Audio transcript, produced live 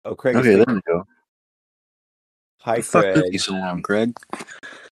Oh, Craig is Okay, there speaking. we go. Hi, The fuck is Craig. he so long, Craig?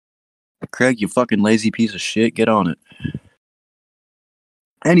 Craig, you fucking lazy piece of shit. Get on it.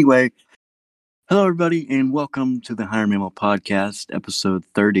 Anyway, hello everybody, and welcome to the Higher Mammal Podcast, episode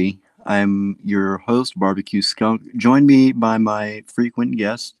 30. I'm your host, Barbecue Skunk. Join me by my frequent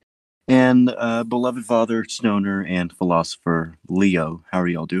guest and beloved father, stoner, and philosopher, Leo. How are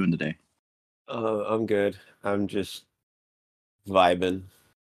y'all doing today? I'm good. I'm just vibing.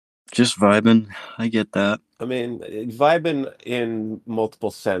 Just vibing. I get that. I mean, vibing in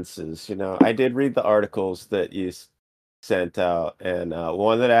multiple senses. I did read the articles that you sent out, and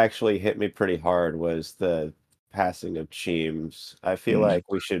one that actually hit me pretty hard was the passing of Cheems. I feel Mm,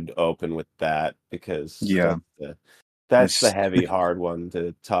 like we should open with that because yeah. that's the It's heavy, hard one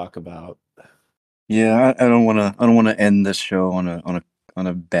to talk about. Yeah, I don't want to. I don't want to end this show on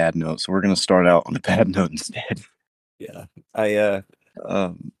a bad note. So we're gonna start out on a bad note instead. Yeah. I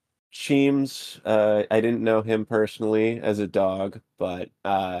Um, Cheems, I didn't know him personally as a dog, but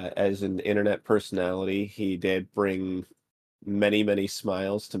as an internet personality, he did bring many, many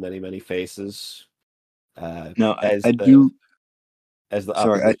smiles to many, many faces. Uh, no, as I the do. as the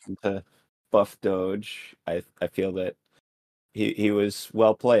Sorry. opposition to Buff Doge, I feel that he was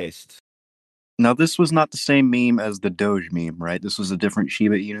well placed. Now this was not the same meme as the Doge meme, right? This was a different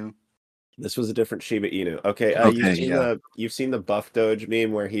Shiba Inu. This was a different Shiba Inu. Okay, Okay, yeah, you've seen the Buff Doge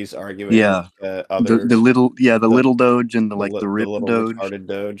meme where he's arguing with yeah. other The the little Doge and the the like the the real little Doge. retarded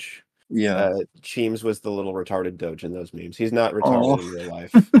Doge. Yeah. Cheems was the little retarded Doge in those memes. He's not retarded Oh, in real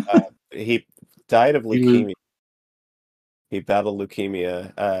life. He died of he was. leukemia. He battled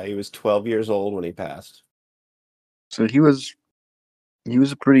leukemia. He was 12 years old when he passed. So he was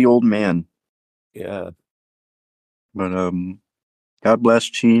a pretty old man, Yeah. but God bless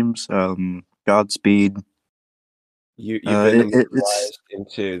Cheems. Godspeed. You've been It's immortalized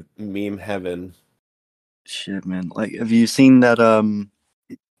into meme heaven. shit, man. Like, have you seen that?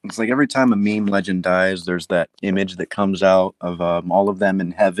 It's like every time a meme legend dies, there's that image that comes out of all of them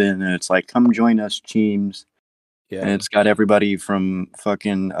in heaven, and it's like, "Come join us, Cheems." And Yeah. it's got everybody from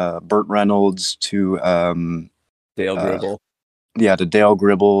fucking Burt Reynolds to Dale uh, Gribble. yeah, to Dale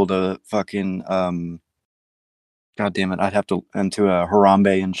Gribble to fucking God damn it, I'd have to and to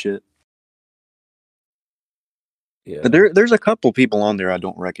Harambe and shit. But Yeah. there's a couple people on there I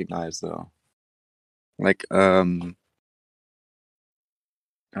don't recognize though. Like I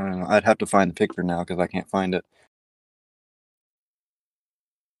don't know, I'd have to find the picture now because I can't find it.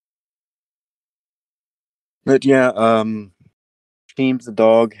 But yeah, James the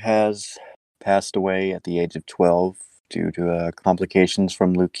dog has passed away at the age of 12 due to complications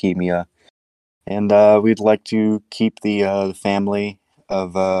from leukemia, and we'd like to keep the family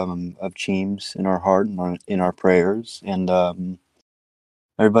of Cheems in our heart and in our prayers, and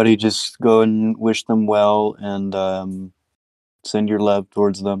everybody just go and wish them well, and send your love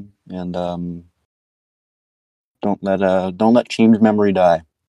towards them, and don't let Cheems' memory die.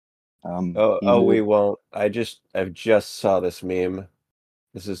 He Oh, will. we won't. I've just saw this meme.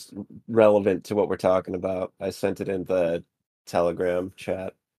 This is relevant to what we're talking about. I sent it in the Telegram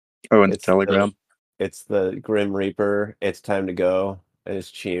chat. Oh, and the It's the telegram. it's the Grim Reaper. It's time to go. And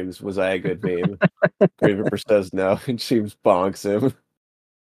it's Cheems. Was I a good meme? Grim Reaper says no, and Cheems bonks him.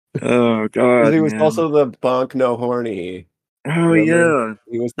 Oh Because God, he was man. also the bonk no horny. Oh Remember? yeah.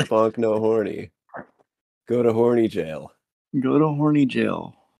 He was the bonk no horny. Go to horny jail. Go to horny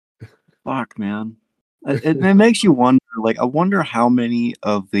jail. Fuck, man. It makes you wonder. Like, I wonder how many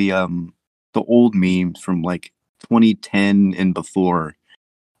of the old memes from like 2010 and before.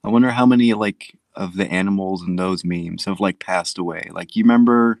 I wonder how many like of the animals in those memes have like passed away. Like, you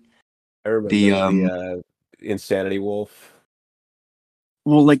remember I the remember the Insanity Wolf,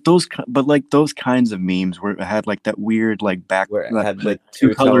 well, like but like those kinds of memes where it had like that weird like where it had the the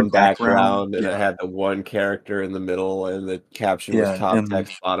two colored two-tone background. background and it Yeah, had the one character in the middle and the caption was yeah, top and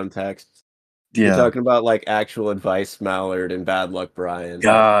text, bottom text. You're yeah. talking about like actual advice Mallard and Bad Luck Brian.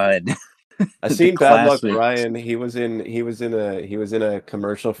 God, I the seen Bad Luck classic. Brian. He was in a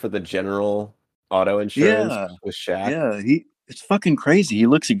commercial for the General Auto Insurance Yeah, with Shaq. yeah. It's fucking crazy. He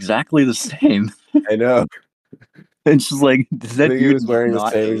looks exactly the same. I know. It's just like, is I that think he dude was wearing the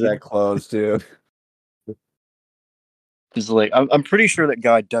not same age? exact clothes too. Just like I'm pretty sure that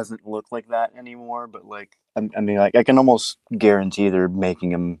guy doesn't look like that anymore. But like, I mean, like I can almost guarantee they're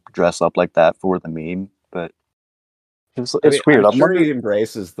making him dress up like that for the meme. But I mean, it's weird. I'm I sure wonder. he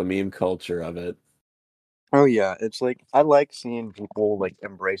embraces the meme culture of it. Oh yeah, it's like I like seeing people like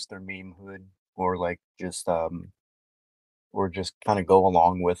embrace their memehood or like just or just kind of go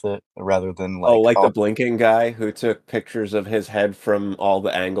along with it rather than Oh, like, like the oh, blinking guy who took pictures of his head from all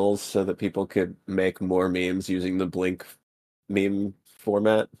the angles so that people could make more memes using the blink meme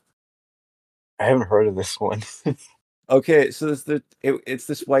format. I haven't heard of this one. Okay, so it's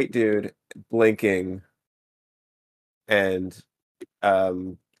this white dude blinking, and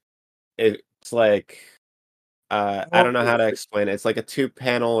um, it's like I don't know how Oh, to explain it. It's like a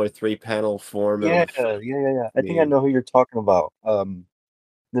two-panel or three-panel form yeah, of yeah, yeah, yeah. I think I meme. know who you're talking about.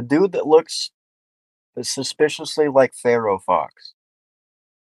 The dude that looks suspiciously like Pharaoh Fox.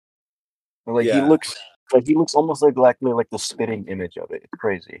 Like Yeah, he looks almost exactly like the spitting image of it. It's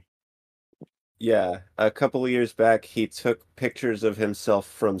crazy. yeah. A couple of years back, he took pictures of himself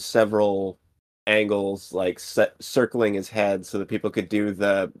from several angles, like circling his head, so that people could do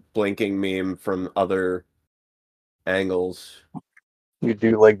the blinking meme from other angles. You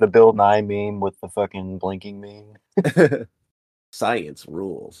do like the Bill Nye meme with the fucking blinking meme. Science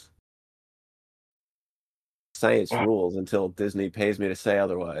rules. Science rules until Disney pays me to say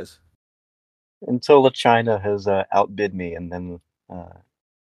otherwise. Until the China has outbid me, and then uh,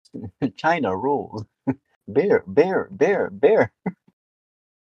 China rules. Bear, bear, bear, bear.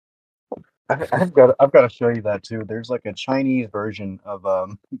 I've got to show you that too. There's like a Chinese version of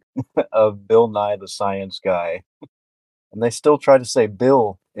of Bill Nye the Science Guy, and they still try to say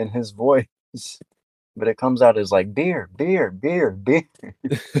Bill in his voice, but it comes out as like beer, beer, beer, beer.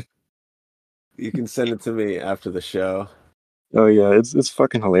 You can send it to me after the show. Oh yeah, it's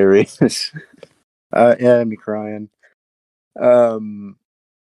fucking hilarious. Yeah, me crying. Um,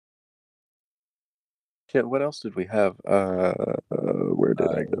 shit. What else did we have? Where did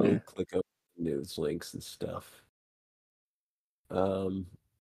I Let me go? click up news links and stuff. Um,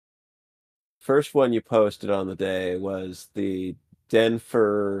 First one you posted on the day was the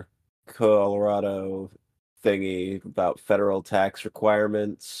Denver, Colorado thingy about federal tax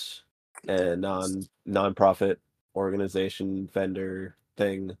requirements and nonprofit organization vendor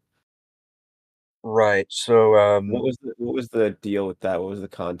thing. Right. So What was the deal with that? What was the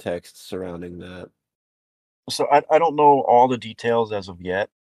context surrounding that? I don't know all the details as of yet,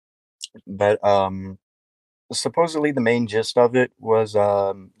 but supposedly the main gist of it was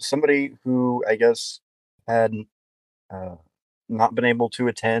somebody who I guess had uh, not been able to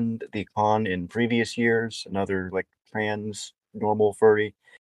attend the con in previous years, another like trans normal furry.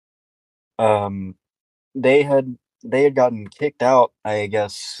 Um, they had gotten kicked out, I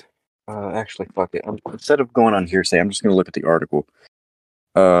guess. Actually, fuck it. Instead of going on hearsay, I'm just gonna look at the article.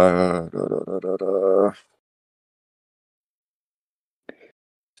 Da, da, da, da, da.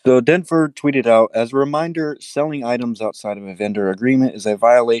 So Denver tweeted out, as a reminder, selling items outside of a vendor agreement is a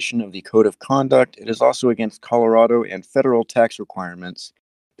violation of the code of conduct. It is also against Colorado and federal tax requirements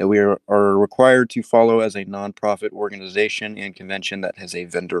that are required to follow as a nonprofit organization and convention that has a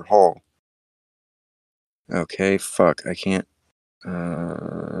vendor hall. Okay, fuck, I can't.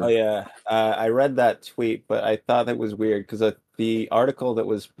 Oh yeah, I read that tweet, but I thought that was weird because the article that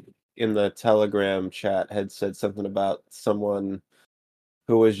was in the Telegram chat had said something about someone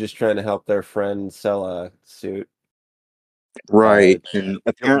who was just trying to help their friend sell a suit. Uh, Right, and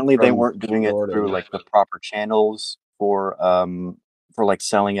apparently they from weren't doing it through Jordan. like the proper channels for like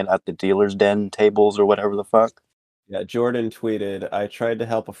selling it at the dealer's den tables or whatever the fuck. Yeah, Jordan tweeted, I tried to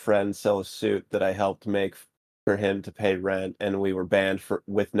help a friend sell a suit that I helped make for him to pay rent, and we were banned for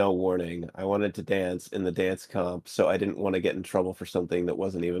with no warning. I wanted to dance in the dance comp, so I didn't want to get in trouble for something that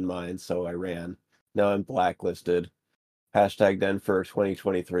wasn't even mine, so I ran. Now I'm blacklisted. Hashtag Denver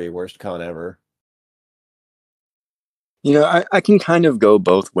 2023, worst con ever. You know, I can kind of go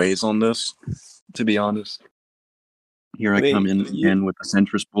both ways on this, to be honest. Here I I come mean, in again with the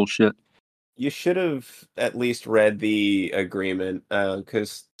centrist bullshit. you should have at least read the agreement,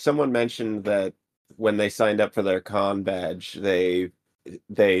 because someone mentioned that when they signed up for their con badge, they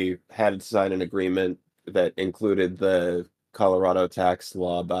had to sign an agreement that included the Colorado tax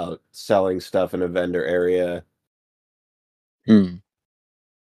law about selling stuff in a vendor area. Hmm.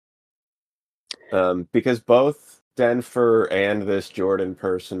 Because both Denver and this Jordan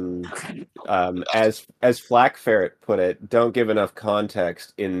person, as Flack Ferret put it, don't give enough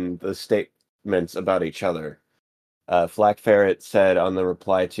context in the statements about each other. Flack Ferret said on the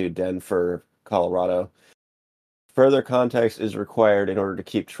reply to Denver, Colorado, further context is required in order to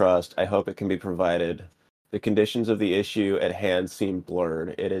keep trust. I hope it can be provided. The conditions of the issue at hand seem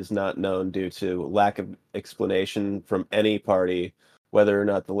blurred. It is not known due to lack of explanation from any party whether or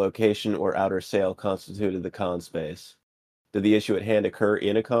not the location or outer sale constituted the con space. Did the issue at hand occur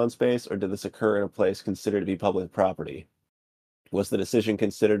in a con space, or did this occur in a place considered to be public property? Was the decision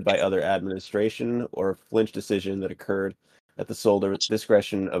considered by other administration or a flinch decision that occurred at the sole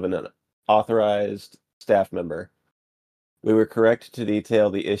discretion of an unauthorized staff member. We were correct to detail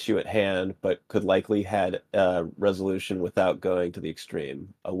the issue at hand, but could likely had a resolution without going to the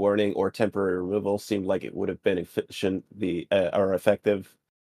extreme. A warning or temporary removal seemed like it would have been efficient, or effective.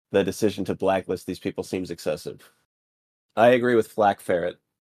 The decision to blacklist these people seems excessive. I agree with Flack Ferret.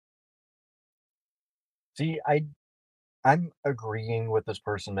 See, I'm agreeing with this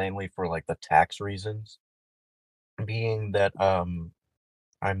person mainly for like the tax reasons, being that I'm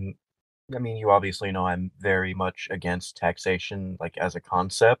I mean, you obviously know I'm very much against taxation like as a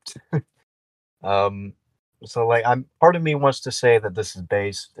concept. Um so like I'm part of me wants to say that this is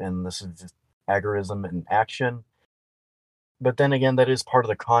based and this is just agorism in action. But then again, that is part of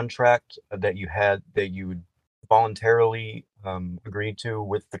the contract that you had that you would voluntarily agreed to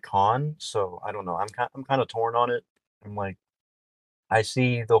with the con. So I don't know. I'm kind of torn on it. I'm like I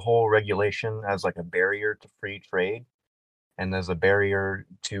see the whole regulation as like a barrier to free trade and as a barrier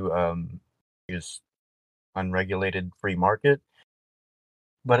to just unregulated free market.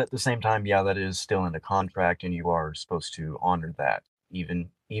 But at the same time, yeah, that is still in the contract, and you are supposed to honor that, even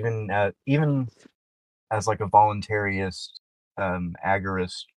as like a voluntarist,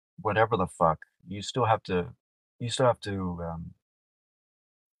 agorist, whatever the fuck. You still have to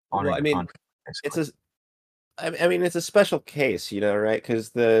honor Well, I your mean, contract, it's basically. a I mean, it's a special case, right?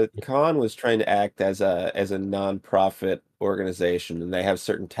 Because the Yeah. con was trying to act as a nonprofit organization, and they have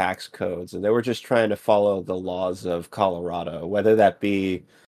certain tax codes, and they were just trying to follow the laws of Colorado, whether that be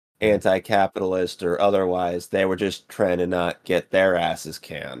Mhm. anti-capitalist or otherwise. They were just trying to not get their asses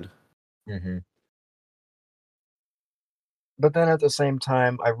canned. Mhm. But then at the same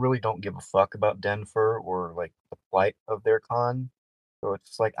time, I really don't give a fuck about Denver or like the plight of their con. So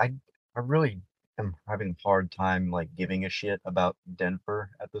it's like I really am having a hard time like giving a shit about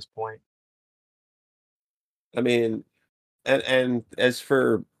Denver at this point. I mean, and as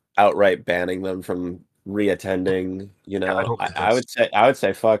for outright banning them from reattending, Yeah, I don't I, think I that's would say I would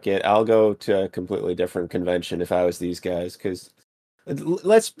say fuck it. I'll go to a completely different convention if I was these guys. Because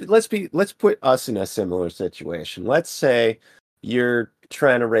let's put us in a similar situation. Let's say you're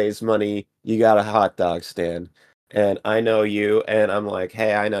trying to raise money, you got a hot dog stand, and I know you, and I'm like,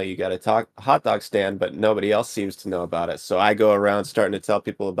 hey, I know you got a hot dog stand, but nobody else seems to know about it. So I go around starting to tell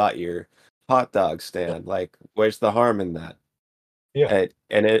people about your hot dog yeah, stand. Like, where's the harm in that? yeah.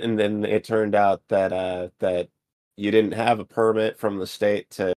 And then it turned out that you didn't have a permit from the state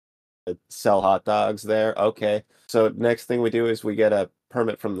to sell hot dogs there. Okay. So next thing we do is we get a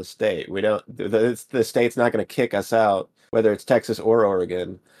permit from the state. We don't the state's not going to kick us out, whether it's Texas or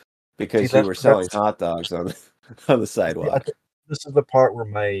Oregon, See, because you were selling that's hot dogs on on the see, I sidewalk. think this is the part where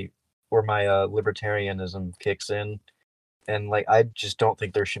my libertarianism kicks in, and like I just don't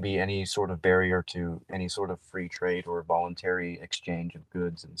think there should be any sort of barrier to any sort of free trade or voluntary exchange of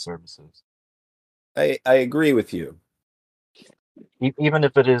goods and services. I agree with you. Even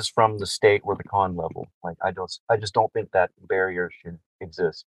if it is from the state or the con level. Like I just don't think that barrier should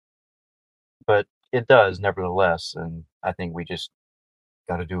exist. But it does nevertheless, and I think we just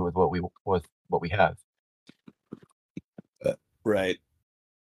got to do with what we have. Right.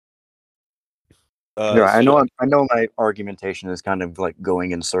 Yeah, So I know my argumentation is kind of like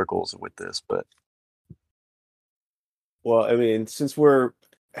going in circles with this, but Well, I mean, since we're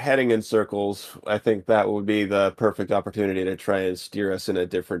heading in circles, I think that would be the perfect opportunity to try and steer us in a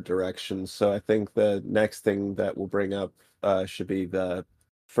different direction. So I think the next thing that we'll bring up should be the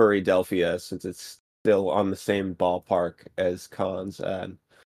furry Delphia, since it's still on the same ballpark as cons. And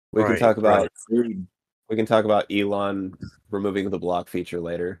we can right, talk right. about we can talk about Elon removing the block feature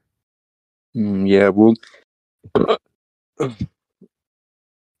later. Yeah, well,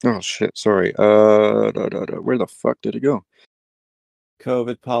 oh shit, sorry. Where the fuck did it go?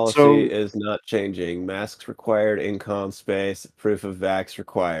 COVID policy So is not changing. Masks required in con space. Proof of vax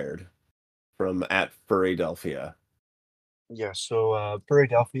required. From at furry Delphia. yeah, so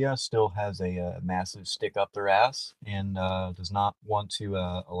Philadelphia still has a massive stick up their ass and does not want to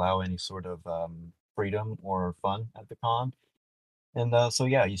allow any sort of freedom or fun at the con. And so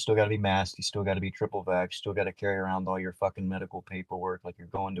yeah, you still got to be masked, you still got to be triple vax, you still got to carry around all your fucking medical paperwork like you're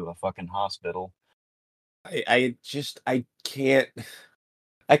going to a fucking hospital. I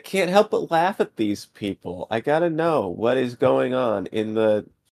can't help but laugh at these people. I gotta know what is going on in the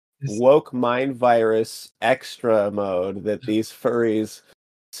It's, woke mind virus extra mode that these furries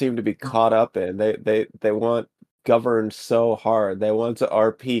seem to be caught up in. They want governed so hard. They want to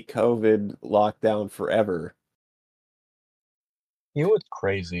RP COVID lockdown forever. you know what's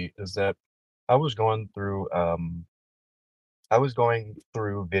crazy is that I was going through I was going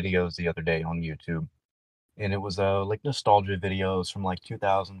through videos the other day on YouTube and it was like nostalgia videos from like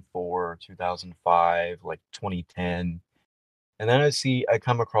 2004, 2005, like 2010. And then I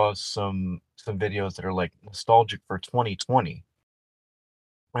come across some videos that are like nostalgic for 2020.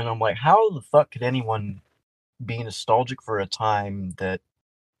 And I'm like, how the fuck could anyone be nostalgic for a time that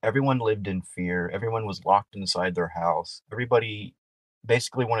everyone lived in fear, everyone was locked inside their house, everybody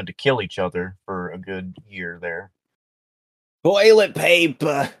basically wanted to kill each other for a good year there. Toilet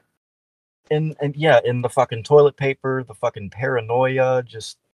paper. And yeah, in the fucking toilet paper, the fucking paranoia,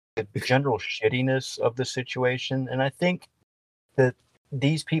 just the general shittiness of the situation. And I think that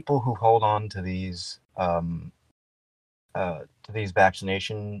these people who hold on to these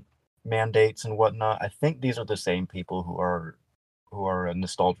vaccination mandates and whatnot, I think these are the same people who are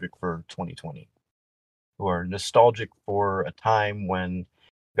nostalgic for 2020, who are nostalgic for a time when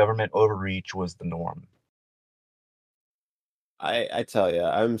government overreach was the norm. I tell you,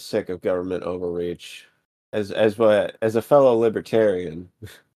 I'm sick of government overreach. As a fellow libertarian,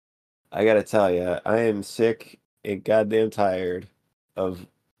 I gotta tell you, I am sick and goddamn tired of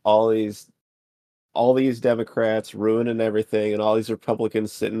all these all these Democrats ruining everything and all these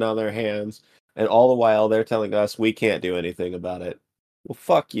Republicans sitting on their hands, and all the while they're telling us we can't do anything about it. Well,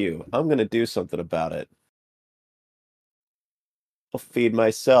 fuck you. I'm gonna do something about it. I'll feed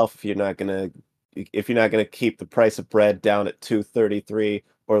myself if you're not gonna keep the price of bread down at 2.33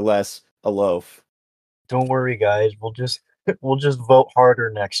 or less a loaf. Don't worry, guys. We'll just vote harder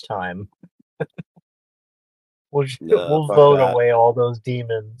next time. No, We'll fuck vote that. away all those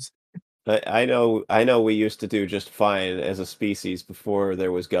demons. I know we used to do just fine as a species before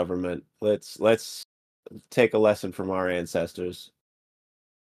there was government. Let's take a lesson from our ancestors.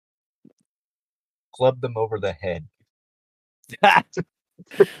 Club them over the head.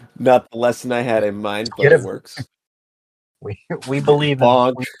 Not the lesson I had in mind, but Get it him. works. We we believe in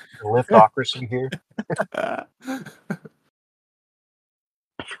Bonk. liftocracy here.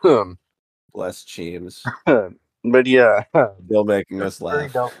 Um, Bless Cheems. but yeah, Still making us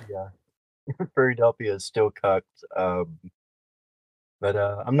laugh. Furrydelphia. Furrydelphia is still cucked. But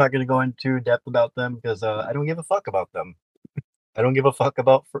I'm not gonna go into depth about them because I don't give a fuck about them. I don't give a fuck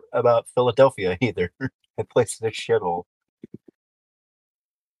about Philadelphia either. That place is a shithole.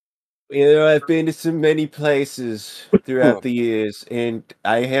 You know, I've been to so many places throughout the years, and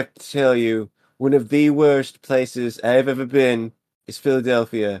I have to tell you, one of the worst places I've ever been is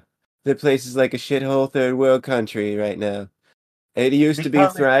Philadelphia. The place is like a shithole third world country right now. It used to be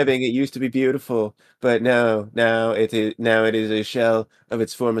Becoming thriving, it used to be beautiful, but now it is a shell of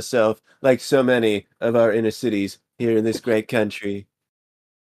its former self, like so many of our inner cities here in this great country.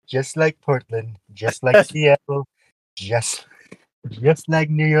 just like Portland, just like Seattle, just just like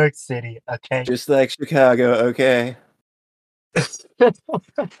New York City. Okay. Just like Chicago, okay?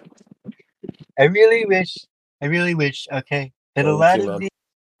 I really wish, I really wish, okay, that Oh, Chima.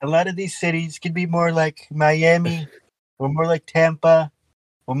 a lot of these cities could be more like Miami, or more like Tampa,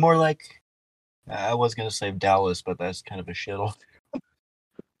 or more like I was gonna say Dallas, but that's kind of a shithole.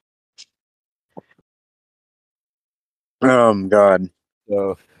 God.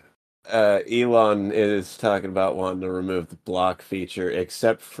 So, Elon is talking about wanting to remove the block feature,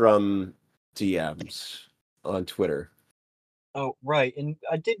 except from DMs on Twitter. Oh, right. And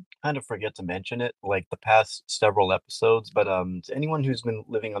I did kind of forget to mention it, like the past several episodes, but to anyone who's been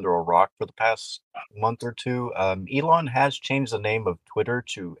living under a rock for the past month or two, Elon has changed the name of Twitter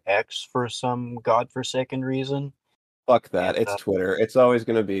to X for some godforsaken reason. Fuck And that. It's Twitter. It's always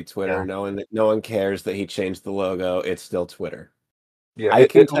going to be yeah, Twitter. No one cares that he changed the logo. It's still Twitter. yeah, I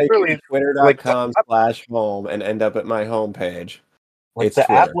can it type in literally like twitter.com/home and end up at my homepage. It's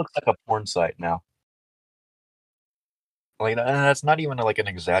the app Twitter. looks like a porn site now. Like that's not even like an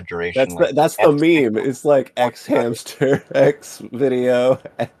exaggeration. Like That's the X meme. It's like porn X site. hamster, X video.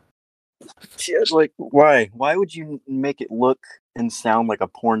 Yeah, like why? Why would you make it look and sound like a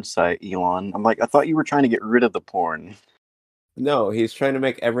porn site, Elon? I'm like, I thought you were trying to get rid of the porn. No, he's trying to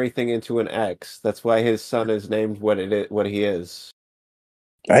make everything into an X. That's why his son is named what he is.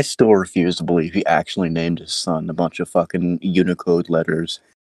 I still refuse to believe he actually named his son a bunch of fucking Unicode letters.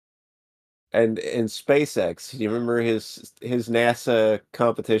 And in SpaceX, you remember his NASA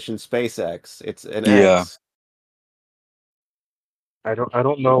competition SpaceX? It's an Yeah. X. I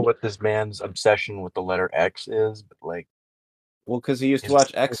don't know what this man's obsession with the letter X is, but like Well, because he used to his, watch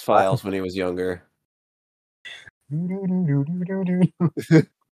his X-Files when he was younger. Boo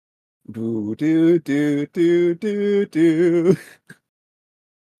doo doo doo doo doo.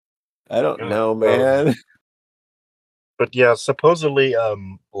 I don't know, um, man. but yeah, supposedly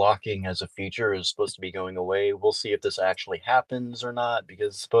blocking as a feature is supposed to be going away. We'll see if this actually happens or not,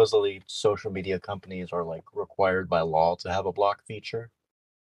 because supposedly social media companies are like required by law to have a block feature.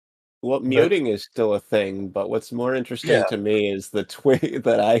 Well, But muting is still a thing, but what's more interesting yeah, to me is the tweet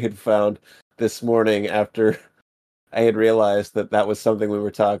that I had found this morning after I had realized that that was something we were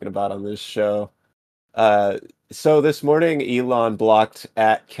talking about on this show. Uh, so this morning, Elon blocked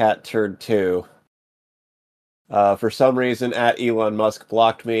at CatTurd2. For some reason, at Elon Musk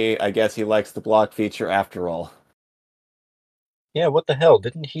blocked me. I guess he likes the block feature after all. yeah, what the hell?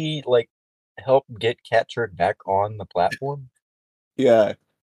 Didn't he like help get Catturd back on the platform? Yeah,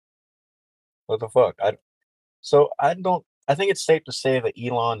 What the fuck? I don't. I think it's safe to say that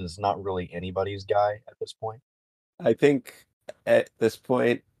Elon is not really anybody's guy at this point. I think at this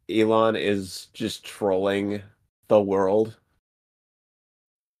point, Elon is just trolling the world.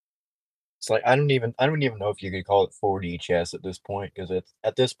 It's like I don't even know if you could call it 4D chess at this point, because it's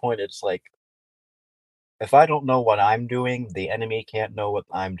at this point it's like if I don't know what I'm doing, the enemy can't know what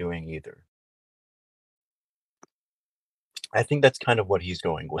I'm doing either. I think that's kind of what he's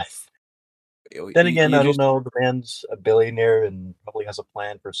going with. Then again, You I don't just know. The man's a billionaire and probably has a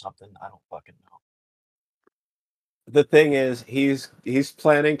plan for something. I don't fucking know. the thing is, he's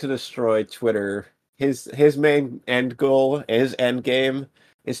planning to destroy Twitter. His main end goal, his end game,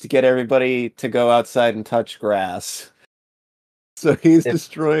 is to get everybody to go outside and touch grass. So he's If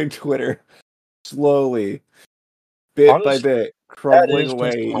destroying Twitter slowly, bit by honestly, bit, that crumbling is just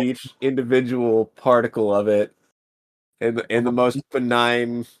away like each individual particle of it in the most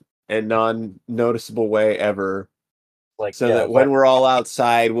benign and non-noticeable way ever. So yeah, that it's like when we're all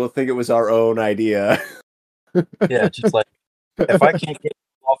outside, we'll think it was our own idea. yeah, it's just like if I can't get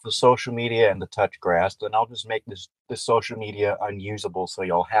off of social media and to touch grass, then I'll just make this social media unusable so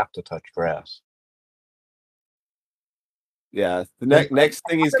y'all have to touch grass. Yeah, the And next I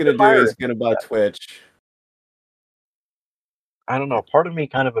thing he's kind of gonna do admire is him gonna for buy that. Twitch. I don't know. Part of me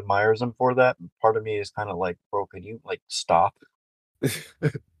kind of admires him for that. And part of me is kind of like, bro, can you like stop?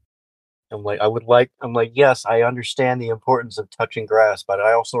 I'm like, yes, I understand the importance of touching grass, but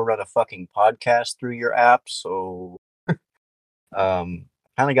I also run a fucking podcast through your app, so kind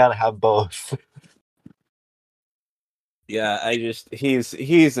of got to have both. Yeah,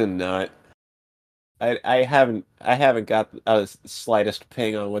 he's a nut. I haven't got a slightest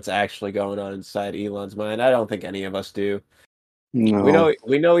ping on what's actually going on inside Elon's mind. I don't think any of us do. No.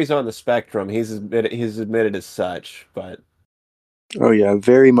 We know he's on the spectrum. He's admitted as such, but Oh yeah,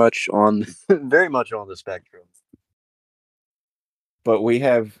 very much on very much on the spectrum. we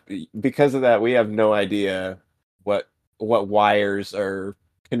have because of that we have no idea what what wires are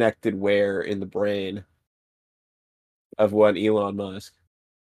connected where in the brain of one Elon Musk.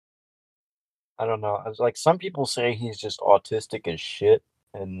 I don't know. I was like some people say he's just autistic as shit,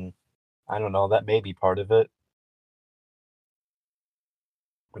 and I don't know, that may be part of it.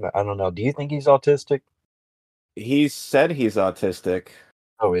 But I don't know. Do you think he's autistic? He said he's autistic.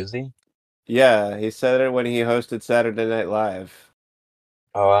 Oh, is he? Yeah, he said it when he hosted Saturday Night Live.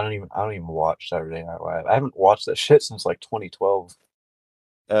 Oh, I don't even watch Saturday Night Live. I haven't watched that shit since like 2012.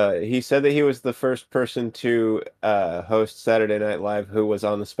 He said that he was the first person to host Saturday Night Live who was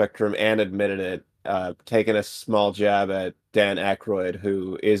on the spectrum and admitted it, taking a small jab at Dan Aykroyd,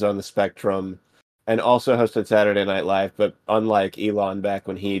 who is on the spectrum and also hosted Saturday Night Live. But unlike Elon back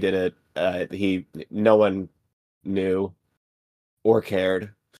when he did it, he no one knew or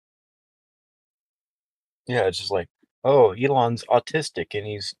cared. Yeah, it's just like, oh, Elon's autistic and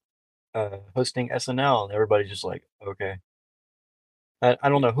he's hosting SNL, and everybody's just like, okay. I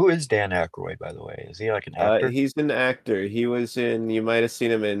don't know who is Dan Aykroyd, by the way. Is he like an actor? He's an actor. He was in. You might have seen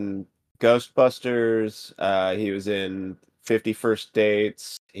him in Ghostbusters. He was in 51st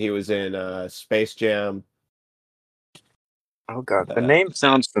Dates. He was in Space Jam. Oh god, the Uh, name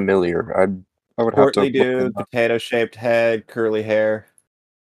sounds familiar. I would have to Portly look him dude, up. potato-shaped head, curly hair.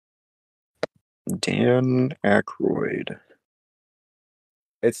 Dan Aykroyd.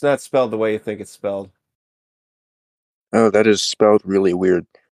 It's not spelled the way you think it's spelled. Oh, that is spelled really weird.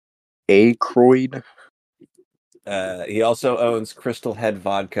 Aykroyd? He also owns Crystal Head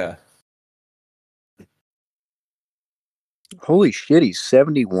Vodka. Holy shit, he's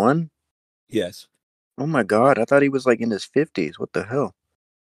 71? Yes, Oh my god, I thought he was like in his 50s. What the hell?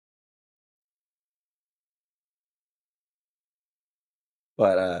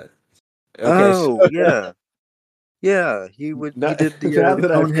 but okay. So Oh, yeah. Yeah, he now, did now the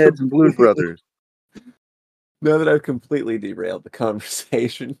that I've Coneheads and Blues completely Brothers. now that I've completely derailed the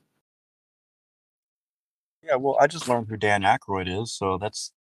conversation, Yeah, well, I just learned who Dan Aykroyd is, so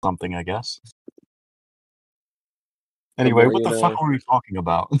that's something, I guess. The Anyway, more what you the fuck know. were we talking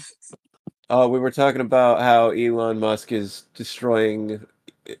about? Oh, we were talking about how Elon Musk is destroying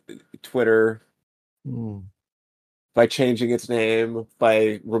Twitter Hmm. by changing its name,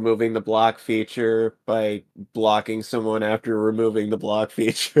 by removing the block feature, by blocking someone after removing the block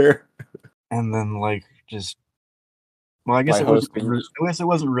feature, And then, like, just well, I guess by it wasn't hosting. I guess it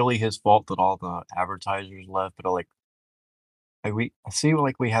wasn't really his fault that all the advertisers left, but, I see,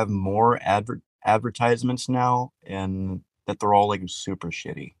 like, we have more advertisements now, and that they're all, like, super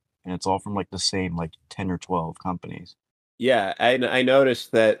shitty, and it's all from, like, the same, like, 10 or 12 companies. Yeah, I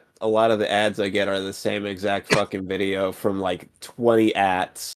noticed that a lot of the ads I get are the same exact fucking video from like 20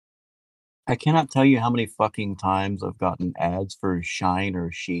 ads. I cannot tell you how many fucking times I've gotten ads for Shine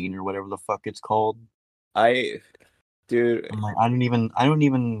or Sheen or whatever the fuck it's called. I, dude, I'm like, I don't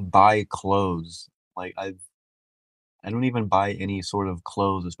even buy clothes. Like, I don't even buy any sort of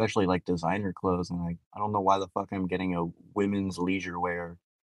clothes, especially, like, designer clothes, and I don't know why the fuck I'm getting a women's leisure wear,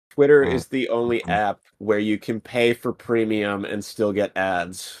 Twitter uh, is the only company. app where you can pay for premium and still get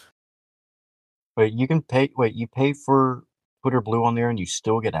ads. Wait, you pay for Twitter Blue on there and you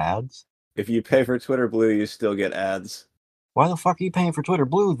still get ads? If you pay for Twitter Blue, you still get ads. Why the fuck are you paying for Twitter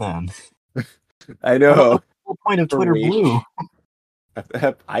Blue then? I I thought that's know, the whole point of for Twitter Blue. reach.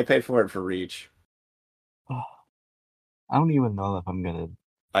 I paid for it for reach. I don't even know if I'm gonna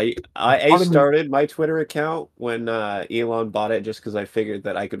I part of me started my Twitter account when Elon bought it just because I figured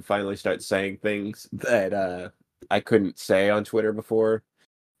that I could finally start saying things that I couldn't say on Twitter before.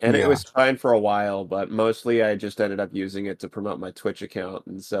 And it yeah. was fine for a while, but mostly I just ended up using it to promote my Twitch account.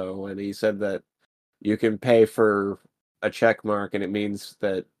 And so when he said that you can pay for a check mark and it means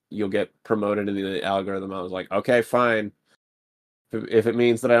that you'll get promoted in the algorithm, I was like, okay, fine. If it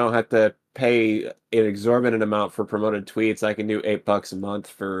means that I don't have to pay an exorbitant amount for promoted tweets, I can do $8 a month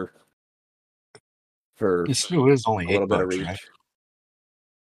for It still is only a little 8 bit of bucks, right? reach.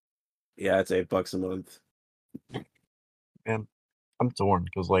 Yeah, it's $8 a month. And I'm torn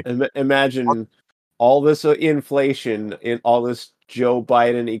because like, part Imagine all this inflation in all this Joe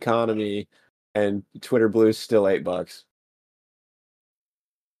Biden economy, and Twitter Blue's still $8.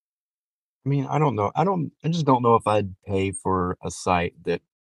 I mean, I don't know. I just don't know if I'd pay for a site that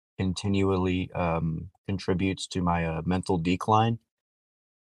continually, contributes to my, mental decline,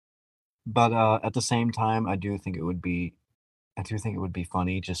 but, at the same time, I do think it would be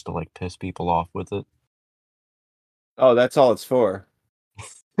funny just to, like, piss people off with it. Oh, that's all it's for.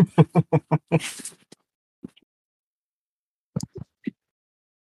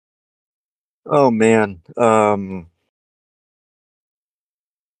 Oh, man, Dan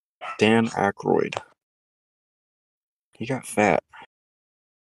Aykroyd, he got fat.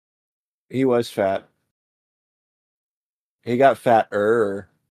 He was fat. He got fatter.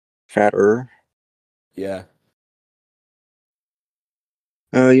 Fatter? Yeah.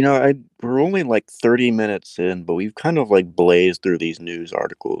 We're only, like, 30 minutes in, but we've kind of, like, blazed through these news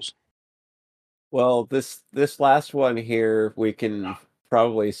articles. Well, this last one here, we can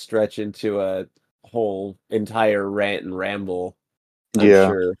probably stretch into a whole entire rant and ramble, I'm Yeah.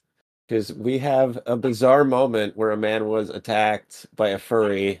 sure. Because we have a bizarre moment where a man was attacked by a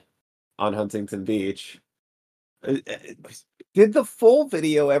furry on Huntington Beach. Did the full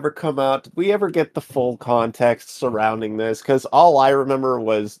video ever come out? Did we ever get the full context surrounding this? Because all I remember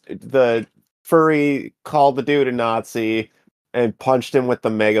was the furry called the dude a Nazi and punched him with the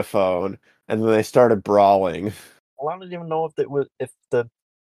megaphone, and then they started brawling. Well, I don't even know if the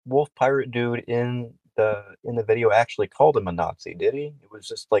wolf pirate dude in the video actually called him a Nazi, did he? It was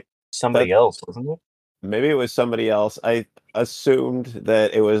just, like, That somebody else, wasn't it? maybe it was somebody else. I assumed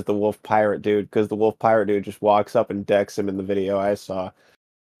that it was the wolf pirate dude because the wolf pirate dude just walks up and decks him in the video I saw.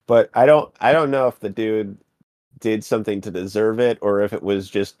 But I don't know if the dude did something to deserve it or if it was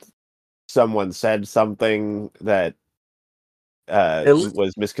just someone said something that It loo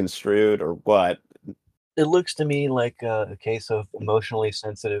was misconstrued or what. it looks to me like a case of emotionally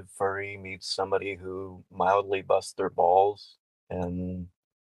sensitive furry meets somebody who mildly busts their balls, and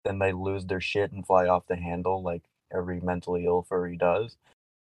then they lose their shit and fly off the handle like every mentally ill furry does.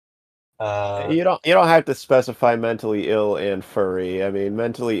 Uh, You don't have to specify mentally ill and furry. I mean,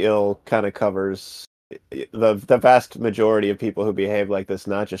 mentally ill kind of covers the vast majority of people who behave like this,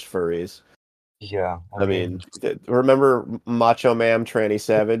 not just furries. yeah, I I mean, mean, remember Macho Man Tranny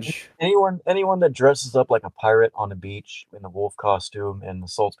Savage? anyone that dresses up like a pirate on a beach in a wolf costume and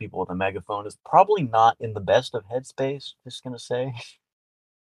assaults people with a megaphone is probably not in the best of headspace, just gonna say.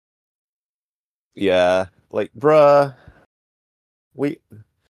 Yeah, like, bruh, we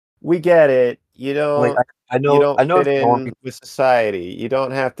we get it. You Like, don't I you know don't I know fit it's in normie with society. You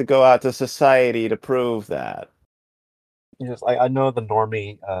don't have to go out to society to prove that. Just I know the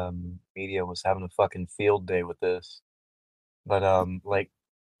normie media was having a fucking field day with this, but like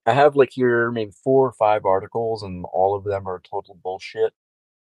I have like here maybe 4 or 5 articles, and all of them are total bullshit.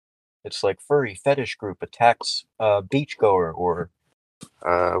 It's like furry fetish group attacks beachgoer, or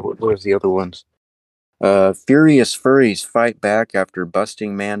what was the other ones? Furious furries fight back after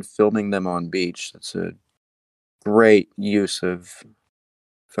busting man filming them on beach. That's a great use of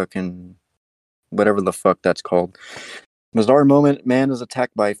fucking whatever the fuck that's called. Bizarre moment: man is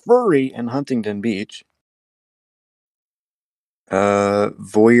attacked by furry in Huntington Beach.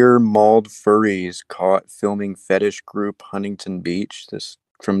 Voyeur mauled furries caught filming fetish group Huntington Beach. This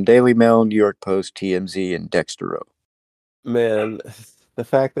from Daily Mail, New York Post, TMZ, and Dextero. Man, the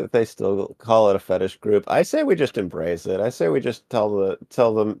fact that they still call it a fetish group, I say we just embrace it. I say we just tell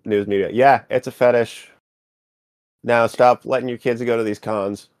the news media, yeah, it's a fetish. Now stop letting your kids go to these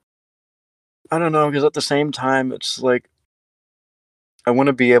cons. I don't know, because at the same time, it's like I want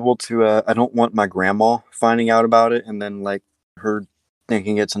to be able to. I don't want my grandma finding out about it and then like her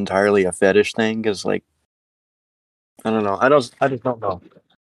thinking it's entirely a fetish thing. Because like I don't know. I just don't know.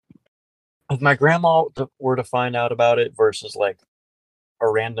 If my grandma were to find out about it versus like a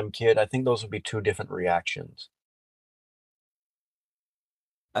random kid, I think those would be two different reactions.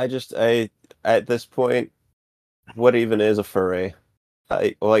 I at this point, what even is a furry?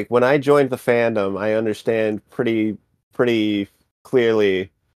 I like when I joined the fandom, I understand pretty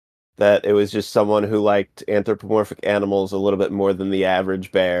clearly that it was just someone who liked anthropomorphic animals a little bit more than the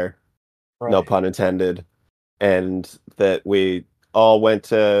average bear, no Right. pun intended, and that we all went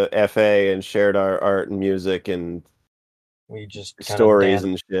to FA and shared our art and music and We just kind of stories danced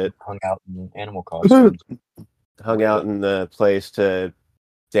and and shit. hung out in animal costumes. Hung Live out it. in the place to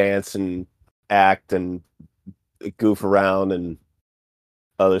dance and act and goof around and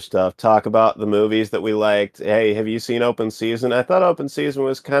other stuff. Talk about the movies that we liked. Hey, have you seen Open Season? I thought Open Season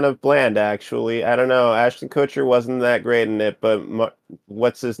was kind of bland, actually. I don't know. Ashton Kutcher wasn't that great in it, but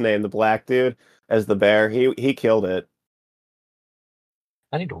what's his name? The black dude as the bear. He killed it.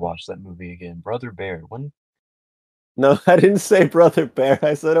 I need to watch that movie again. Brother Bear. When? No, I didn't say Brother Bear.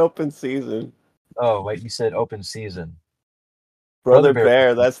 I said Open Season. Oh wait, you said open season. Brother Brother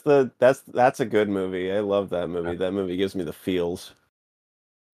Bear. Bear. That's a good movie. I love that movie. That movie gives me the feels.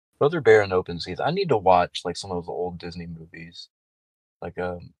 Brother Bear and open season. I need to watch like some of the old Disney movies, like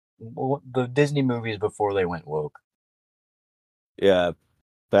the Disney movies before they went woke. Yeah,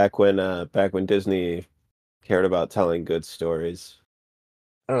 back when Disney cared about telling good stories.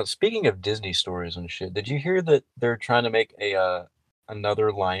 Speaking of Disney stories and shit, did you hear that they're trying to make a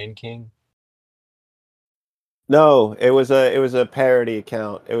another Lion King? No, it was a parody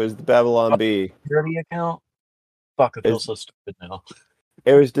account. It was the Babylon Bee. Parody account? Fuck, I It feel was, so stupid now.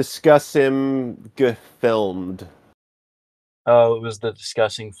 it was discussing filmed. Oh, it was the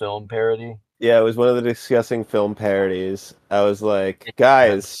discussing film parody. Yeah, it was one of the discussing film parodies. I was like, Yeah.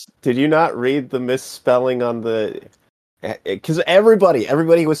 guys, did you not read the misspelling on the? Because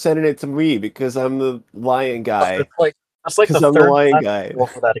everybody was sending it to me because I'm the lion guy. That's like the Because I'm the third lion time guy, I roll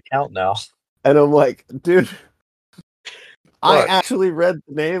for that account now. and I'm like, dude, I Fuck. actually read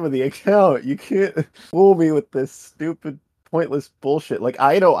the name of the account. You can't fool me with this stupid, pointless bullshit. Like,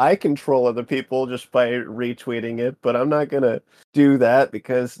 I know I control other people just by retweeting it, but I'm not gonna do that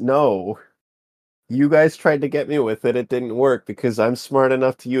because no, you guys tried to get me with it. It didn't work because I'm smart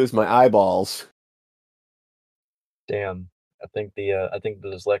enough to use my eyeballs. Damn. I think the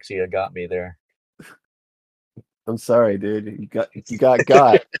dyslexia got me there. I'm sorry, dude. You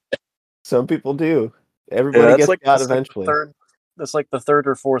got. Some people do. Yeah, Everybody gets got that's like the eventually. third that's like the third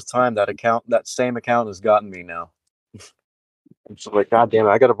or fourth time that same account has gotten me now. I'm just like, God damn it,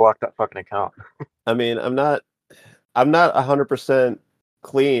 I gotta block that fucking account. I mean, I'm not 100%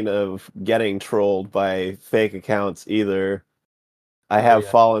 clean of getting trolled by fake accounts either. I Oh have yeah.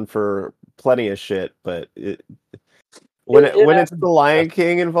 fallen for plenty of shit, but when It it's happens. the Lion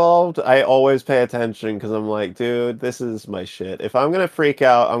King involved, I always pay attention because I'm like, dude, this is my shit. If I'm gonna freak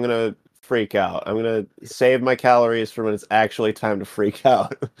out, I'm gonna freak out. I'm gonna save my calories for when it's actually time to freak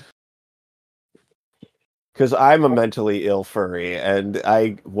out. Because I'm a mentally ill furry, and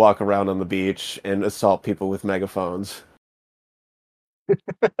I walk around on the beach and assault people with megaphones. Do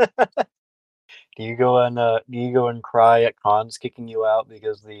you go and cry at cons kicking you out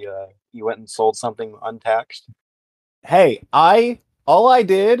because the you went and sold something untaxed? Hey, I all I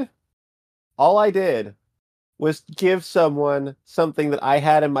did, all I did was give someone something that I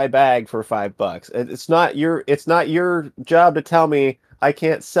had in my bag for $5. It's not your job to tell me I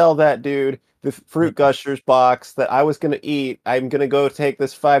can't sell that dude the fruit Mhm. gushers box that I was gonna eat. I'm gonna go take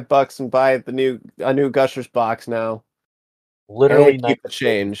this $5 and buy a new gushers box now. Literally And keep the 1984.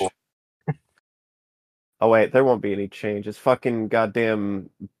 change. Oh wait, there won't be any change. It's fucking goddamn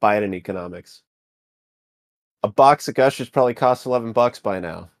Biden economics. A box of Gushers probably costs $11 by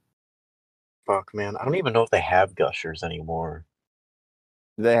now. Fuck, man. I don't even know if they have gushers anymore.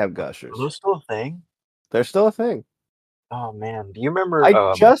 They have Are Gushers. those still a thing? They're still a thing. Oh man, do you remember?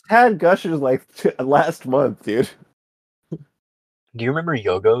 I just had Gushers like last month, dude. Do you remember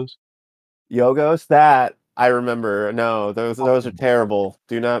Yogos? Yogos, that I remember. No, those are Fucking terrible.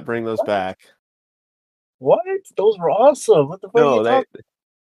 Do not bring those what? back. What? Those were awesome. What the fuck are you No,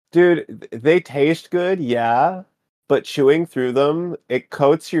 talking? they taste good, yeah, but chewing through them, it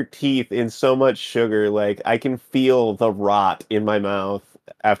coats your teeth in so much sugar. Like I can feel the rot in my mouth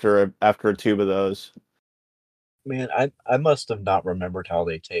after a tube of those. Man, I must have not remembered how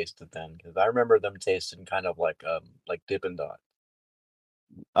they tasted then, because I remember them tasting kind of like Dippin' Dot.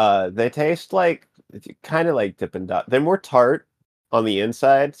 They taste like kind of like Dippin' Dot. They're more tart on the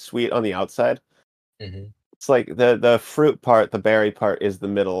inside, sweet on the outside. Hmm. It's like the fruit part, the berry part is the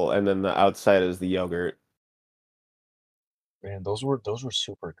middle, and then the outside is the yogurt. Man, those were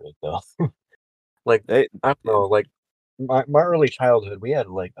super good though. Like, They, I don't know, like my early childhood, we had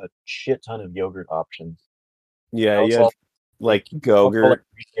like a shit ton of yogurt options. yeah, Now you it's had like like all like Go-Gurt,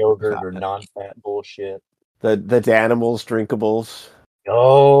 Greek yogurt or non-fat bullshit. the Danimals drinkables.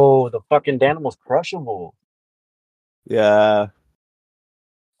 Oh, the fucking Danimals crushable. Yeah, I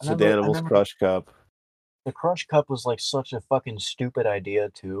it's a remember I Danimals remember Crush Cup. the Crush Cup was like such a fucking stupid idea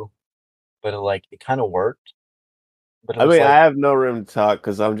too, but it kind of worked. But it I was mean, I like, have no room to talk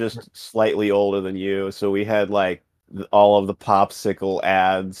because I'm just slightly older than you. So we had like all of the popsicle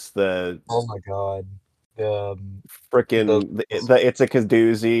ads, the oh my god, the those. frickin' the It's a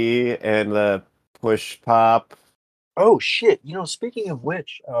Kadoozy and the Push Pop. Oh shit! Speaking of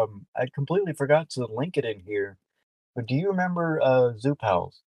which, I completely forgot to link it in here. But do you remember Zoo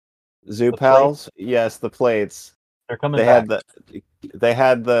Pals? Zoo The plate? Pals, yes, the plates. They're coming They had back.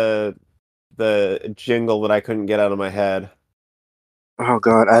 the jingle that I couldn't get out of my head. Oh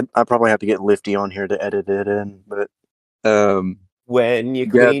god, I probably have to get Lifty on here to edit it in, but um, When you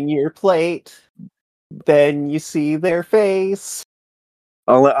yeah, clean your plate, then you see their face.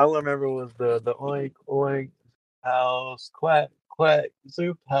 all I remember was the oink oink pals quack quack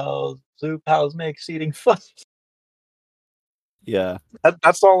Zoo Pals make seating fun. Yeah,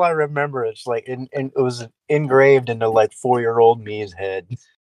 That's all I remember. It's like and it was engraved into like 4-year-old me's head.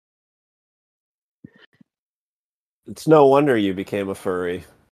 it's no wonder you became a furry.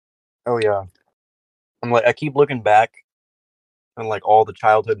 Oh yeah, I keep looking back and like all the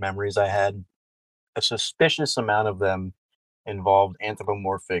childhood memories I had. A suspicious amount of them involved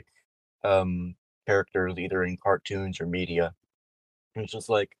anthropomorphic um, characters, either in cartoons or media. And it's just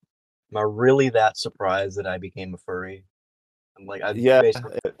like, am I really that surprised that I became a furry? I'm like, I'm Yeah,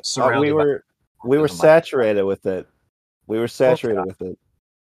 basically we surrounded by were dwarfism. My saturated with it. We were oh saturated yeah, with it.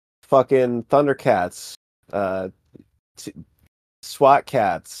 Fucking Thundercats, uh, t SWAT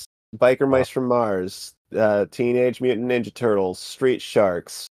Cats, Biker uh, Mice from Mars, Teenage Mutant Ninja Turtles, Street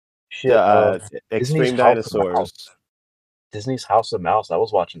Sharks, shit. Disney's Extreme House of Mouse. Dinosaurs, Disney's House of Mouse. I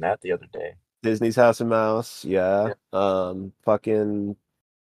was watching that the other day. Disney's House of Mouse. Yeah, Yeah. fucking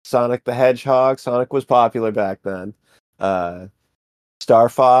Sonic the Hedgehog. Sonic was popular back then. Uh, Star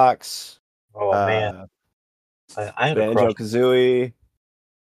Fox, Oh man, uh, I had a Banjo crush. Kazooie,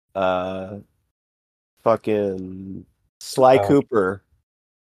 uh, fucking Sly Uh, Cooper,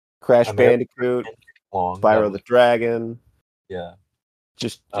 Crash American Bandicoot, Long. That Spyro the was Dragon. yeah.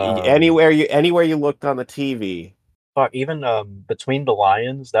 Just Um, anywhere you looked on the TV, Fuck. Even Between the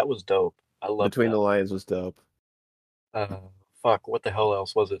Lions. That was dope. I loved Between the that. Lions was dope. Uh, Fuck, what the hell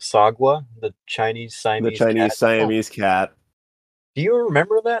else was it? Sagwa, the Chinese The Siamese Chinese cat. Siamese cat. Do you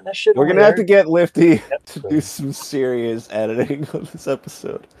remember that? That shit We're only gonna have to aired get Lifty one to do episode. some serious editing on this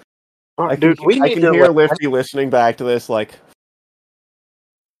episode. Fuck, dude, we I need can to hear like. Lifty listening back to this like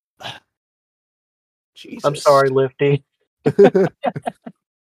I'm Jesus. sorry, Lifty.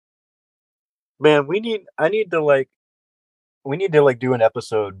 Man, I need to like. We need to like do an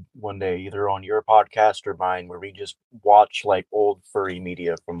episode one day, either on your podcast or mine, where we just watch like old furry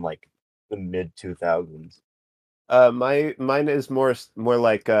media from like the mid 2000s. Mine is more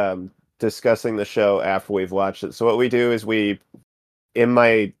like discussing the show after we've watched it. So what we do is we in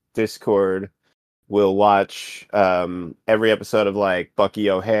my Discord we'll watch every episode of like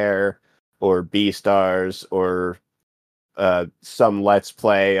Bucky O'Hare or Beastars or some Let's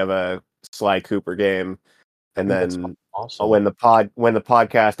Play of a Sly Cooper game, and Dude, that's then awesome. when the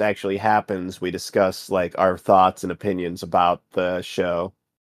podcast actually happens, we discuss like our thoughts and opinions about the show.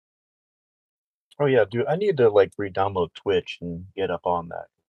 Oh yeah, dude, I need to like re-download Twitch and get up on that.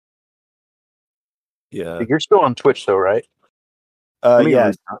 Yeah. You're still on Twitch though, right? Let me re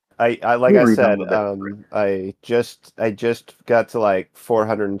Yes. I let like me I said, re-download that. I just got to like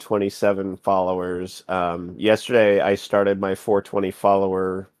 427 followers. Yesterday I started my 420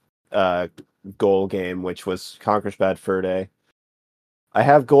 follower uh goal game, which was Conquer's Bad Fur Day. I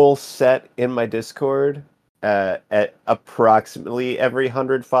have goals set in my Discord at approximately every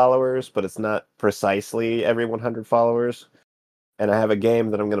 100 followers, but it's not precisely every 100 followers. And I have a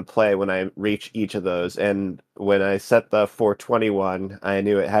game that I'm going to play when I reach each of those. And when I set the 421, I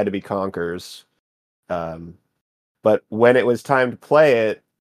knew it had to be Conkers. Um, but when it was time to play it,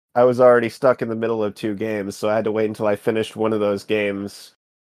 I was already stuck in the middle of two games, so I had to wait until I finished one of those games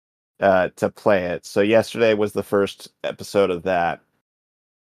to play it. So yesterday was the first episode of that.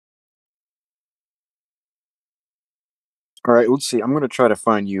 All right, let's see. I'm gonna try to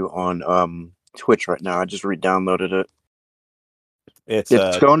find you on Twitch right now. I just re-downloaded it. It's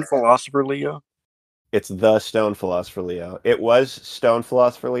It's Stone Philosopher Leo. it's the Stone Philosopher Leo. It was Stone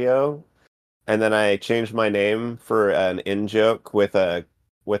Philosopher Leo, and then I changed my name for an in joke with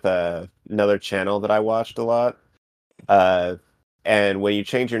another channel that I watched a lot. Uh, and when you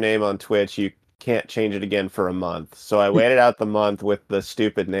change your name on Twitch, you can't change it again for a month. So I waited out the month with the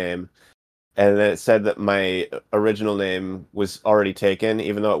stupid name, and then it said that my original name was already taken,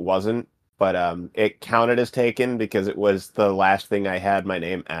 even though it wasn't. But it counted as taken because it was the last thing I had my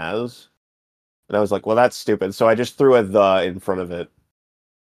name as. And I was like, well, that's stupid. So I just threw a the in front of it.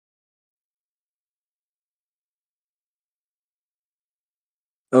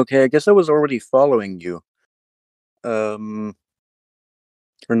 Okay, I guess I was already following you. Um,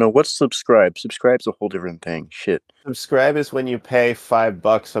 or no, what's subscribe? Subscribe's a whole different thing. Shit. Subscribe is when you pay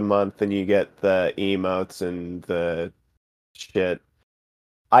 $5 a month and you get the emotes and the shit.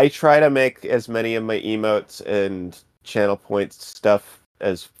 I try to make as many of my emotes and channel points stuff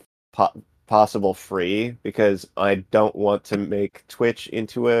as possible free because I don't want to make Twitch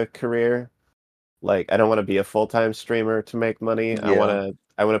into a career. Like I don't want to be a full-time streamer to make money. Yeah.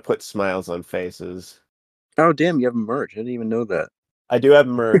 I want to put smiles on faces. Oh damn, you have merch. I didn't even know that. I do have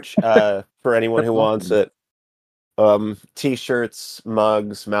merch for anyone That's who wants awesome. it. T-shirts,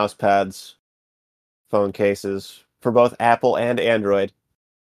 mugs, mouse pads, phone cases for both Apple and Android.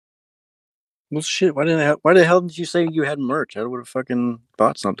 Well, shit. Why the hell did you say you had merch? I would have fucking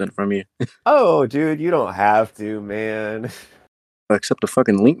bought something from you. Oh, dude, you don't have to, man. Except the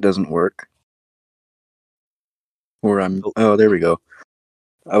fucking link doesn't work. Or I'm. Oh, there we go.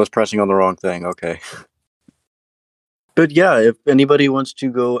 I was pressing on the wrong thing. Okay. But yeah, if anybody wants to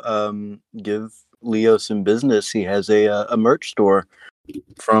go give Leo some business, he has a merch store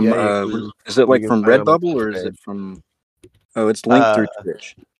from Yeah, is it you like can from find it on my Redbubble Twitch or is it page. from oh it's linked Uh, through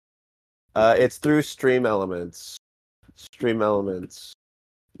Twitch. it's through Stream Elements. Stream Elements.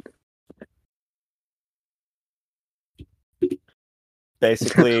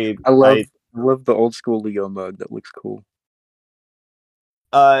 Basically, I love the old school Leo mug. That looks cool.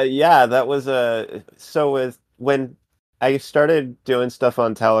 yeah, that was a so with when I started doing stuff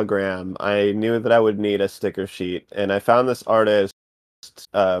on Telegram, I knew that I would need a sticker sheet, and I found this artist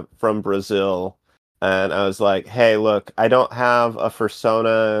from Brazil, and I was like, "Hey, look, I don't have a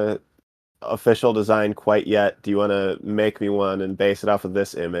persona official design quite yet. Do you want to make me one and base it off of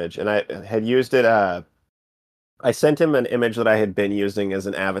this image?" And I had used it. I sent him an image that I had been using as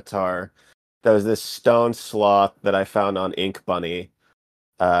an avatar. That was this stone sloth that I found on Ink Bunny.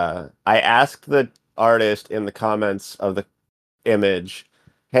 I asked the artist in the comments of the image,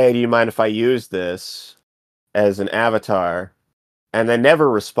 "Hey, do you mind if I use this as an avatar?" And they never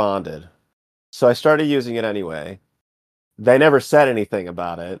responded. So I started using it anyway. They never said anything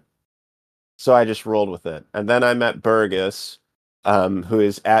about it. So I just rolled with it. And then I met Burgess, who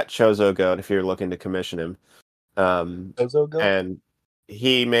is at Chozo Goat if you're looking to commission him. Um, Ozo goat. and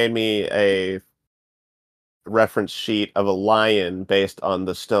he made me a reference sheet of a lion based on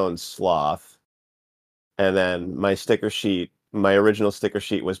the stone sloth. And then my original sticker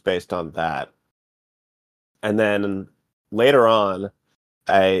sheet was based on that. And then later on,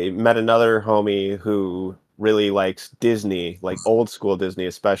 I met another homie who really likes Disney, like old school Disney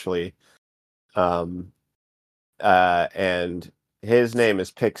especially. Um, and his name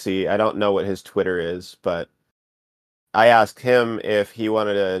is Pixie. I don't know what his Twitter is, but I asked him if he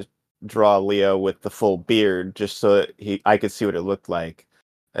wanted to draw Leo with the full beard just so that I could see what it looked like.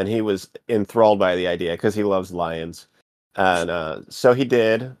 And he was enthralled by the idea because he loves lions. And so he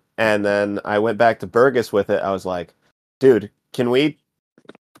did. And then I went back to Burgess with it. I was like, dude, can we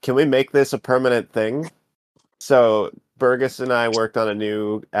make this a permanent thing? So Burgess and I worked on a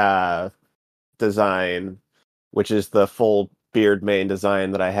new design, which is the full beard mane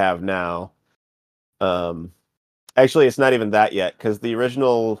design that I have now. Um, Actually, it's not even that yet because the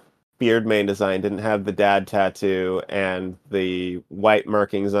original beard mane design didn't have the dad tattoo, and the white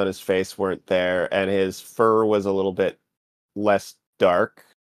markings on his face weren't there, and his fur was a little bit less dark.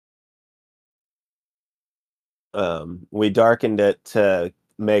 We darkened it to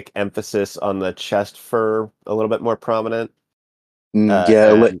make emphasis on the chest fur a little bit more prominent, Yeah,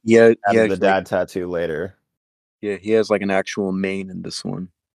 and yeah, added the dad tattoo later. he has like an actual mane in this one.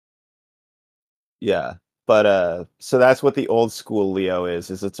 Yeah. But so that's what the old school Leo is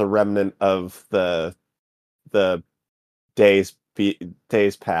it's a remnant of the days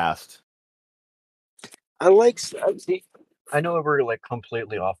past. I like. See, I know we're like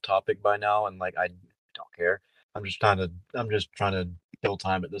completely off topic by now, and like I don't care. I'm just trying to kill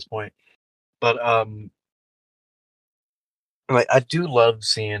time at this point. But like I do love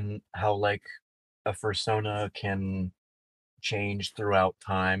seeing how like a persona can change throughout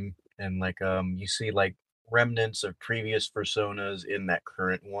time, and like you see like remnants of previous personas in that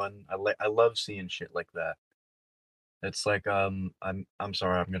current one. I love seeing shit like that. It's like I'm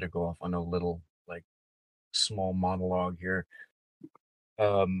sorry, I'm gonna go off on a little like small monologue here.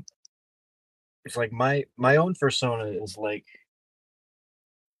 Um it's like my own persona is like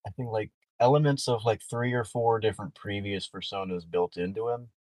I think like elements of like three or four different previous personas built into him.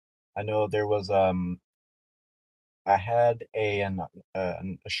 I know there was I had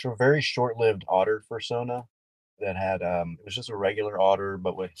very short-lived otter persona that had it was just a regular otter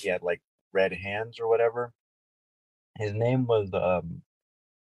but with he had like red hands or whatever. His name was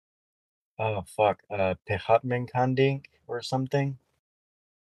oh fuck Pehatmenkandink or something.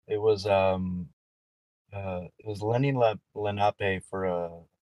 It was it was Lenape for a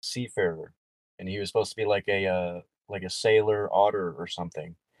seafarer, and he was supposed to be like a sailor otter or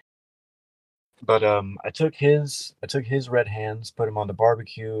something. But I took his red hands, put him on the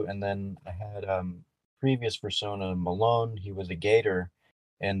barbecue, and then I had previous persona Malone. He was a gator,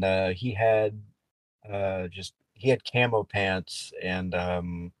 and he had he had camo pants and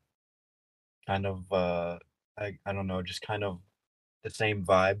kind of I don't know, just kind of the same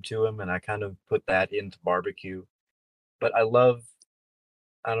vibe to him, and I kind of put that into barbecue. But I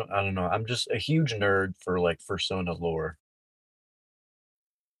don't know. I'm just a huge nerd for like Persona lore.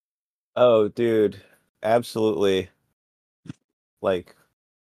 Oh, dude, absolutely. Like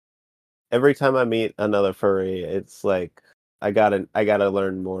every time I meet another furry, it's like I gotta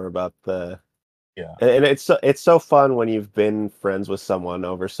learn more about the Yeah. and it's so fun when you've been friends with someone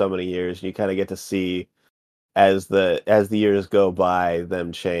over so many years and you kind of get to see as the years go by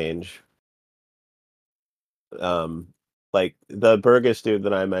them change. Um like the Burgess dude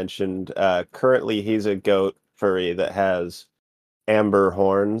that I mentioned, currently he's a goat furry that has amber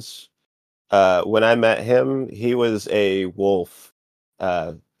horns. When I met him, he was a wolf.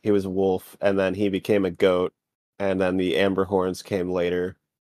 Uh, he was a wolf, and then he became a goat, and then the amber horns came later.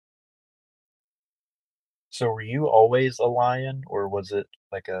 So were you always a lion, or was it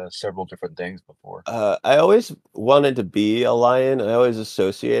like several different things before? I always wanted to be a lion. I always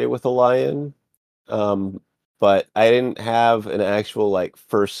associated with a lion, um, but I didn't have an actual like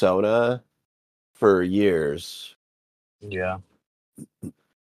persona for years. Yeah.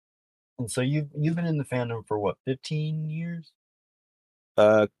 And so you've been in the fandom for what, 15 years?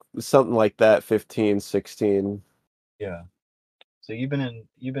 Uh, Something like that, 15, 16. Yeah. So you've been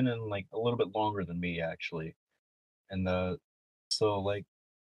in like a little bit longer than me actually. And so like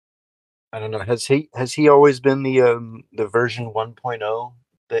I don't know, has he always been the version 1.0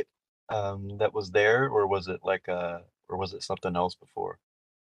 that that was there, or was it like or was it something else before?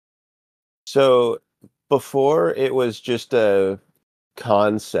 So before it was just a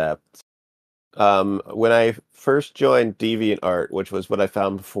concept. When I first joined DeviantArt, which was what I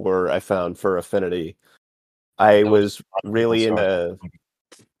found before I found Fur Affinity, I That was was a lot of people really start into off.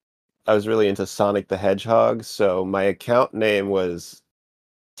 I was really into Sonic the Hedgehog, so my account name was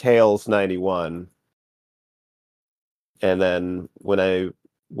Tails91, and then when I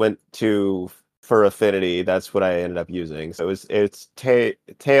went to Fur Affinity, that's what I ended up using. So it's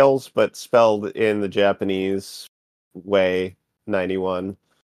Tails, but spelled in the Japanese way, 91,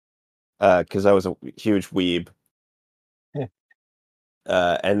 because I was a huge weeb.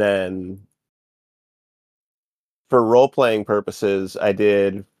 And then for role playing purposes, I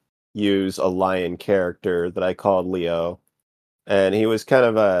did use a lion character that I called Leo, and he was kind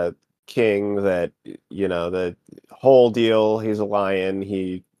of a king that the whole deal. He's a lion.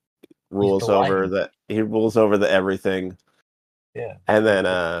 He's the He rules over the everything. Yeah. And He's then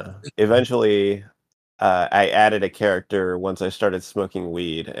the eventually I added a character once I started smoking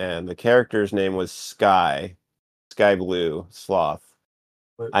weed, and the character's name was Sky Blue Sloth.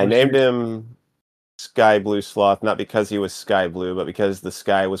 I Was your named him Sky Blue Sloth not because he was sky blue, but because the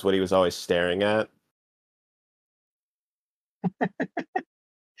sky was what he was always staring at.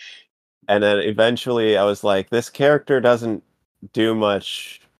 And then eventually I was like, this character doesn't do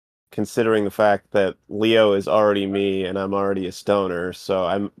much considering the fact that Leo is already me and I'm already a stoner, so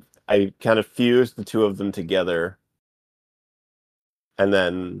I kind of fused the two of them together. And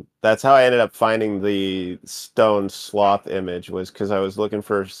then that's how I ended up finding the stone sloth image was because I was looking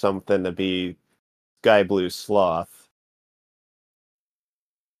for something to be sky blue sloth.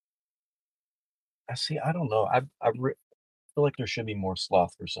 I see? I don't know. Feel like there should be more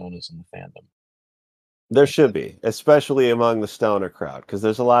sloth personas in the fandom. There Like should be, especially among the stoner crowd, because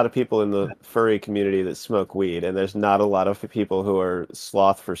there's a lot of people in the yeah, furry community that smoke weed, and there's not a lot of people who are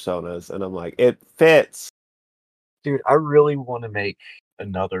sloth personas. And I'm like, it fits. dude, I really want to make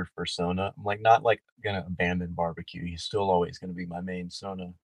another persona. I'm like not like gonna abandon barbecue. He's still always gonna be my main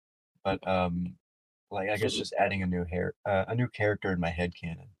persona. But like I guess just adding a new character in my head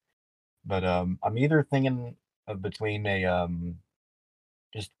canon. But I'm either thinking of between a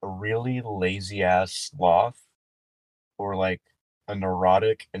just a really lazy ass sloth or like a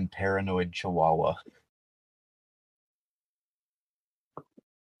neurotic and paranoid chihuahua.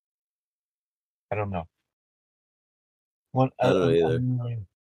 I don't know. One, I don't know either.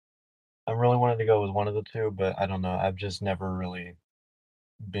 I really wanted to go with one of the two, but I don't know. I've just never really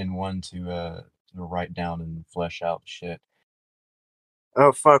been one to write down and flesh out shit.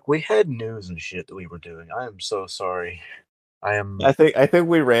 Oh fuck, we had news and shit that we were doing. I am so sorry. I am I think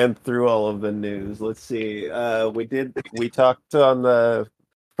we ran through all of the news. Let's see. We talked on the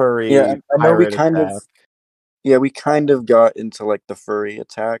Yeah, furry I know pirate attack. we kind of got into like the furry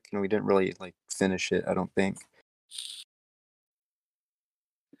attack and we didn't really like finish it, I don't think.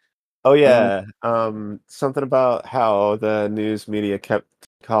 Oh Um yeah, something about how the news media kept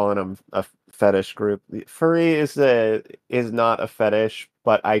calling them a fetish group. Furry is not a fetish,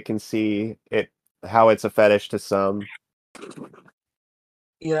 but I can see it how it's a fetish to some.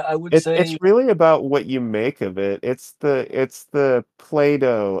 yeah, I would It's say really about what you make of it. It's the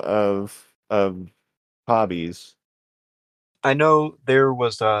Play-Doh of hobbies. I know there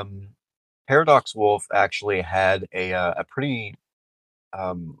was Paradox Wolf actually had a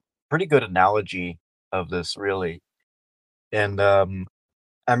um pretty good analogy of this really. And I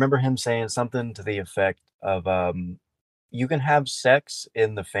remember him saying something to the effect of you can have sex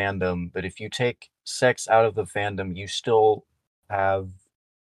in the fandom, but if you take sex out of the fandom, you still have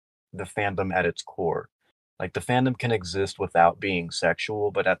the fandom at its core. Like the fandom can exist without being sexual,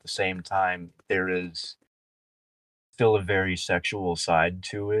 but at the same time, there is still a very sexual side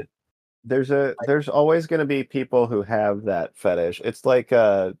to it. There's always going to be people who have that fetish. It's like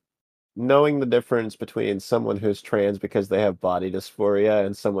knowing the difference between someone who's trans because they have body dysphoria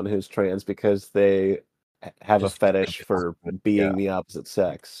and someone who's trans because they have a Just feel fetish drawn for to it. Yeah, being the opposite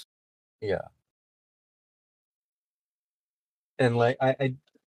sex. yeah. And like I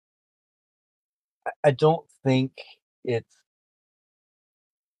don't think it's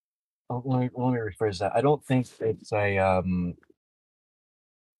let me rephrase that. I don't think it's a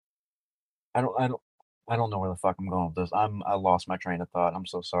I don't I don't I don't know where the fuck I'm going with this. I lost my train of thought. I'm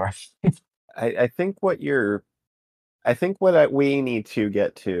so sorry. I think we need to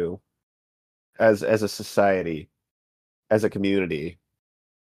get to as a society, as a community,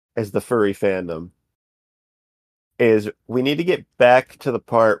 as the furry fandom, is we need to get back to the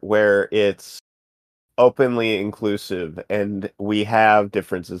part where it's openly inclusive and we have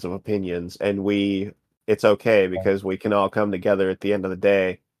differences of opinions and it's okay because we can all come together at the end of the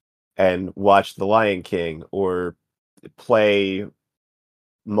day and watch The Lion King or play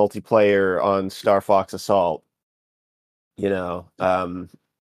multiplayer on Star Fox Assault, you know,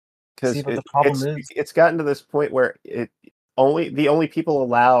 See, because but the problem is it's gotten to this point where the only people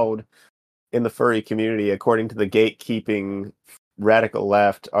allowed in the furry community, according to the gatekeeping radical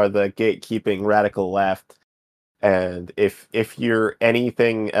left, are the gatekeeping radical left. And if you're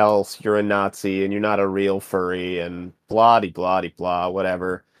anything else, you're a Nazi and you're not a real furry and blah de blah de blah,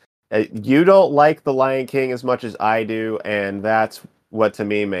 whatever. You don't like The Lion King as much as I do, and that's what to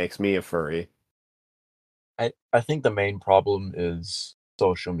me makes me a furry. I think the main problem is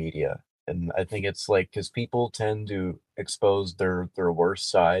social media. And I think it's like because people tend to expose their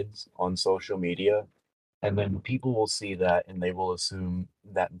worst sides on social media, and then people will see that and they will assume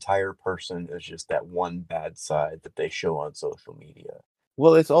that entire person is just that one bad side that they show on social media.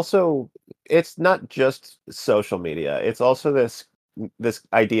 Well, it's not just social media. It's also this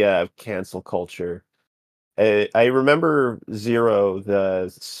idea of cancel culture. I remember Zero, the Well,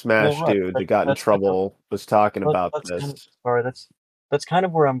 Smash right. dude that got in That's kind of trouble, was talking well, about that's kind of this. sorry. That's kind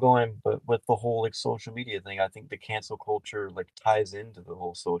of where I'm going, but with the whole like social media thing, I think the cancel culture like ties into the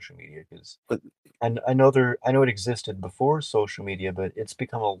whole social media because But and I know it existed before social media, but it's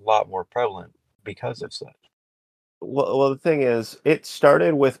become a lot more prevalent because of such. well, the thing is, it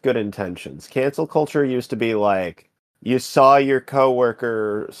started with good intentions. Cancel culture used to be like you saw your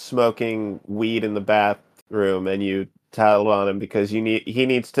coworker smoking weed in the bathroom and you tattled on him because he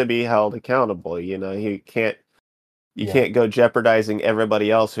needs to be held accountable. You Yeah, can't go jeopardizing everybody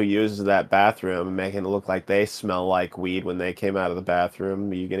else who uses that bathroom and making it look like they smell like weed when they came out of the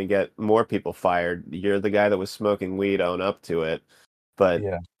bathroom. You're gonna get more people fired. You're the guy that was smoking weed, own up to it. But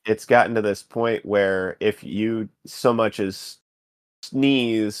yeah, it's gotten to this point where if you so much as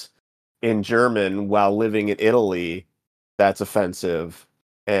sneeze in German while living in Italy, that's offensive.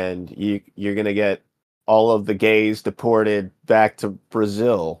 And you're gonna get all of the gays deported back to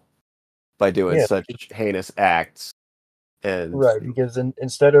Brazil by doing yeah. such heinous acts. And Right, because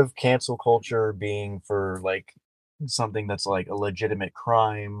instead of cancel culture being for like something that's like a legitimate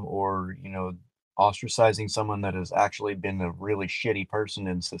crime or, you know, ostracizing someone that has actually been a really shitty person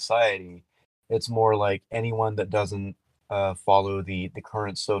in society, it's more like anyone that doesn't follow the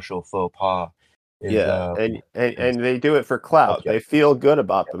current social faux pas is yeah, is and they do it for clout. subject. They feel good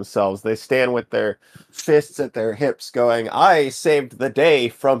about themselves. They stand with their fists at their hips going, "I saved the day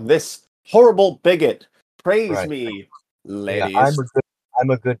from this horrible bigot. Praise Right. me, Yeah, ladies. I'm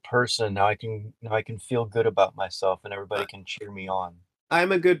a good person. Now I can feel good about myself and everybody I can cheer me on.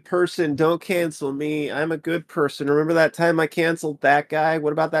 I'm a good person. Don't cancel me. I'm a good person. Remember that time I canceled that guy?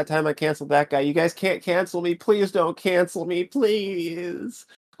 What about that time I canceled that guy? You guys can't cancel me. Please don't cancel me. Please.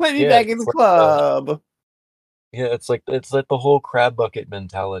 Let me Yeah, back in it's the like club." yeah, it's like the whole crab bucket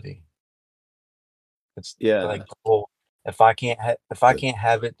mentality. It's Yeah. like the whole if I can't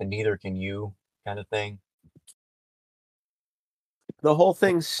have it, then neither can you kind of thing. The whole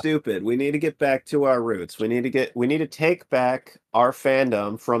thing's stupid. We need to get back to our roots. We need to take back our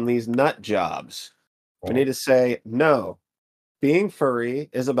fandom from these nut jobs. We need Right. to say, no, being furry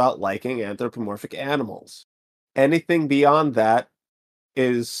is about liking anthropomorphic animals. Anything beyond that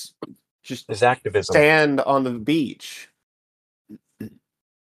is just Is activism. sand on the beach.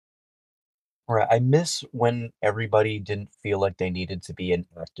 Right. I miss when everybody didn't feel like they needed to be an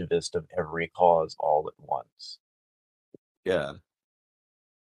activist of every cause all at once. Yeah.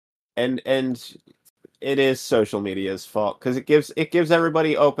 And it is social media's fault because it gives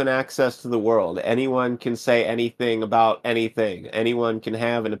everybody open access to the world. Anyone can say anything about anything. Anyone can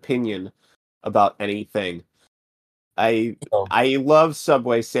have an opinion about anything. I So I love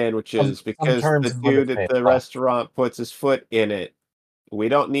Subway sandwiches some because the terms and limits dude may at the apply. restaurant puts his foot in it. We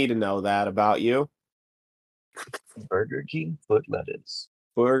don't need to know that about you. Burger King foot lettuce.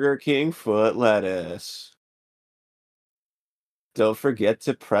 Burger King foot lettuce. Don't forget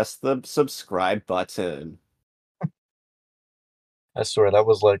to press the subscribe button. I swear that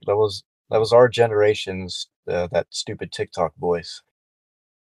was our generation's that stupid TikTok voice.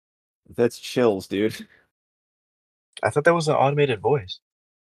 That's chills, dude. I thought that was an automated voice.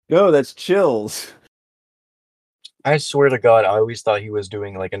 No, that's chills. I swear to God, I always thought he was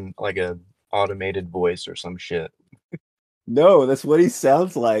doing like a automated voice or some shit. No, that's what he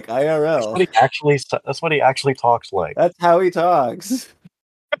sounds like, IRL. That's what he actually talks like. That's how he talks.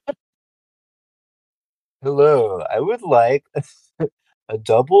 Hello, I would like a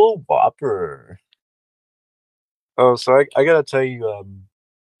double whopper. Oh, so I gotta tell you,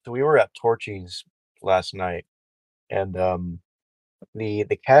 so we were at Torchy's last night, and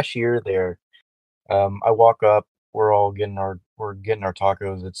the cashier there, I walk up, we're getting our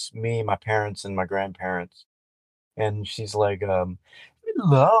tacos. It's me, my parents, and my grandparents, and she's like,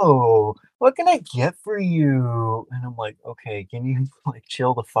 "Hello, what can I get for you?" And I'm like, "Okay, can you like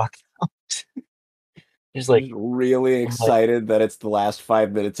chill the fuck out?" She's like, She's really I'm like, excited that it's the last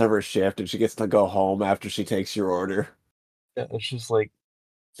 5 minutes of her shift and she gets to go home after she takes your order. she's like,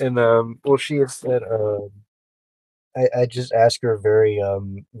 and well, she had said, I just asked her very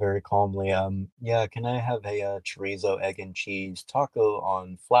calmly, yeah, can I have a chorizo, egg, and cheese taco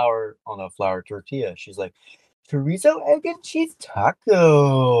on a flour tortilla? She's like, chorizo, egg, and cheese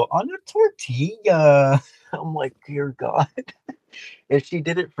taco on a tortilla. I'm like, dear God. And she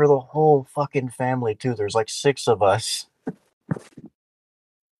did it for the whole fucking family too. There's like six of us.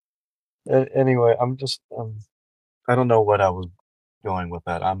 Anyway, I don't know what I was going with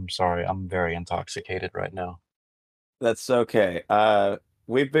that. I'm sorry. I'm very intoxicated right now. That's okay.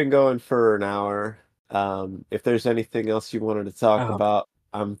 We've been going for an hour. If there's anything else you wanted to talk Oh, about,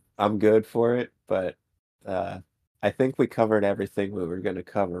 I'm good for it, but I think we covered everything we were going to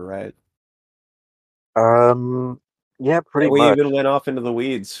cover, right? Yeah, pretty And we much. even went off into the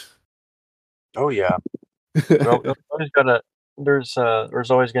weeds. Oh yeah. Well, there's always gonna there's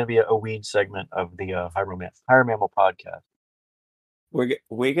always gonna be a weed segment of the Higher Mammal podcast.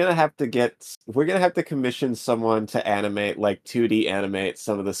 We're gonna have to commission someone to animate, like 2D animate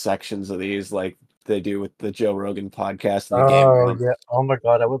some of the sections of these, like they do with the Joe Rogan podcast and the Game Oh Grumps. yeah. Oh my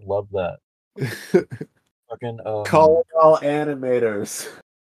god, I would love that. Fucking Call all animators.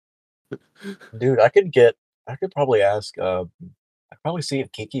 dude, I could probably ask I'd probably see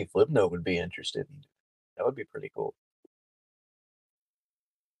if Kiki Flipnote would be interested. That would be pretty cool.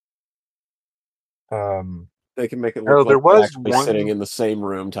 Um They can make it look oh, like they're actually sitting in the same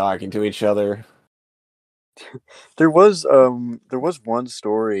room talking to each other. there was one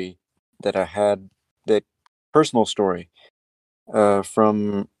story that I had, that personal story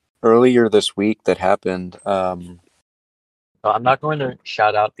from earlier this week that happened. I'm not going to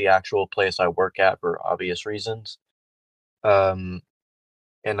shout out the actual place I work at for obvious reasons. Um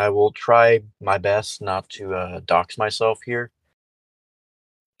and I will try my best not to dox myself here.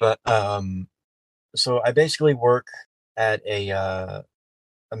 But so I basically work at a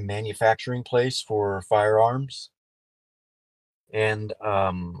manufacturing place for firearms, and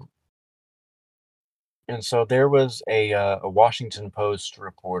so there was a Washington Post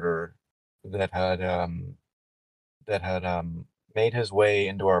reporter that had that had made his way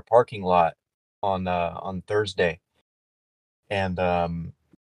into our parking lot on Thursday, and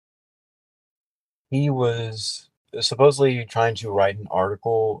he was supposedly trying to write an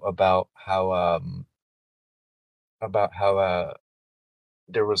article about how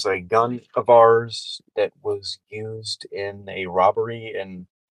there was a gun of ours that was used in a robbery, and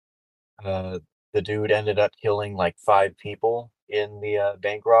uh, the dude ended up killing like 5 people in the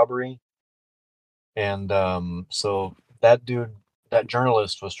bank robbery. And so that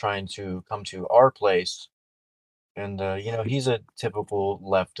journalist was trying to come to our place, and he's a typical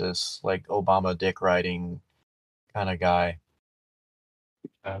leftist, like Obama dick riding kind of guy,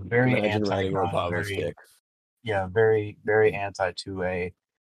 very Imagine riding anti-gun, Obama's very dick. yeah, very anti 2A.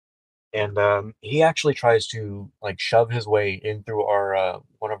 And he actually tries to like shove his way in through our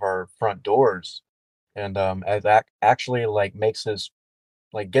one of our front doors, and as actually like makes his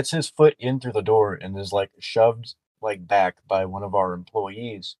like gets his foot in through the door and is like shoved like back by one of our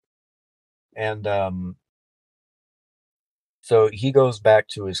employees. And so he goes back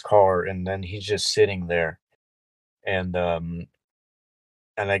to his car, and then he's just sitting there. And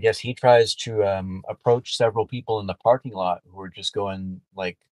I guess he tries to approach several people in the parking lot who are just going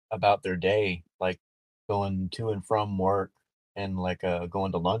like about their day, like going to and from work, and like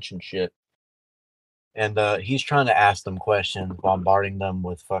going to lunch and shit. And he's trying to ask them questions, bombarding them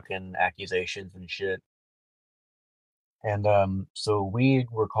with fucking accusations and shit. And so we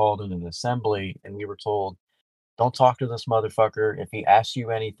were called in an assembly, and we were told, don't talk to this motherfucker. If he asks you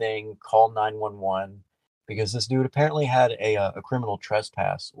anything, call 911, because this dude apparently had a criminal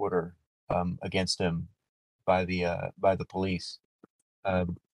trespass order against him by the police,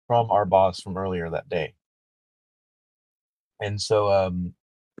 from our boss from earlier that day. And so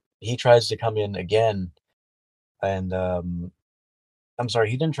he tries to come in again, and I'm sorry,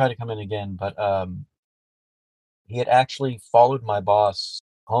 he didn't try to come in again, but he had actually followed my boss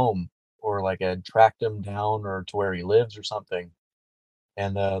home, or like had tracked him down or to where he lives or something.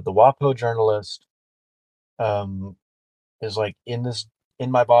 And the WAPO journalist um, is like in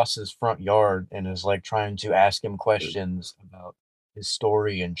my boss's front yard, and is like trying to ask him questions about his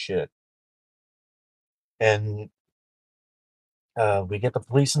story and shit. And we get the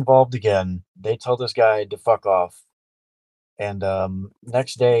police involved again. They tell this guy to fuck off. And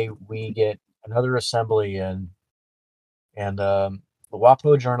next day we get another assembly in, and the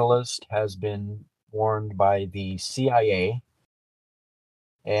WAPO journalist has been warned by the CIA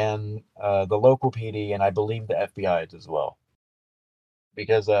and the local PD, and I believe the FBI as well,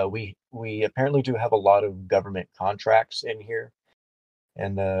 because we apparently do have a lot of government contracts in here,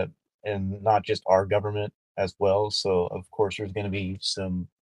 and not just our government as well. So of course um,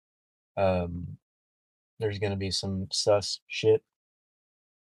 there's going to be some sus shit,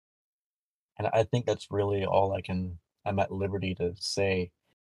 and I think that's really all I'm at liberty to say.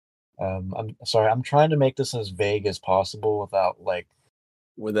 I'm sorry, I'm trying to make this as vague as possible without like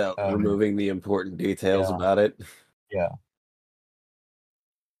Without um removing the important details yeah, about it. yeah.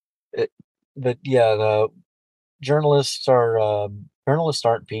 It, but yeah, the journalists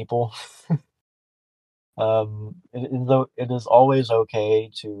aren't people. It is always okay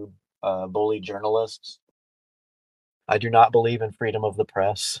to bully journalists. I do not believe in freedom of the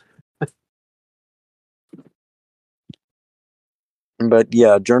press. But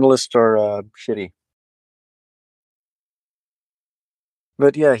yeah, journalists are shitty.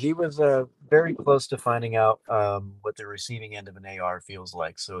 But yeah, he was very close to finding out what the receiving end of an AR feels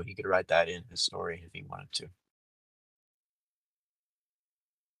like, so he could write that in his story if he wanted to.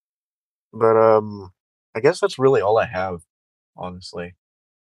 But I guess that's really all I have, honestly.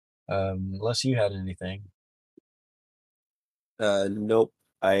 Unless you had anything. Nope.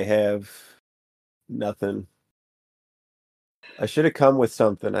 I have nothing. I should have come with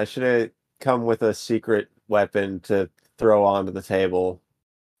something. I should have come with a secret weapon to throw onto the table.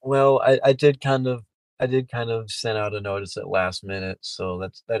 Well, I did kind of send out a notice at last minute, so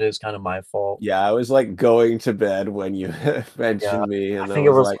that is kind of my fault. Yeah, I was like going to bed when you Yeah, mentioned me, I and I think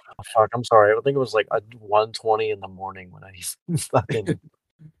it was was like, oh, fuck. I'm sorry. I think it was like 1:20 in the morning when I fucking. and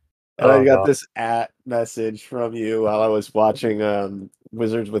I Oh got god. this at message from you while I was watching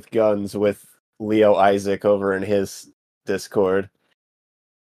Wizards with Guns with Leo Isaac over in his Discord.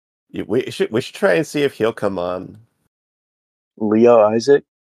 We should try and see if he'll come on. Leo Isaac.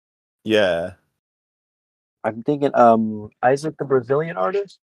 Yeah. I'm thinking Isaac the Brazilian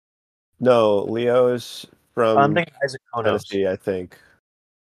artist. No, Leo's I'm from thinking Isaac Konos. Tennessee, I think.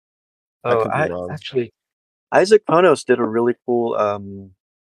 I Oh, could be I wrong. actually Isaac Konos did a really cool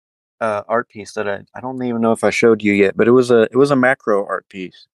art piece that I don't even know if I showed you yet, but it was a macro art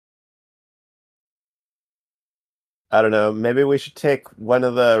piece. I don't know. Maybe we should take one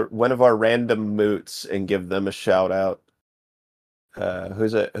of our random moots and give them a shout out.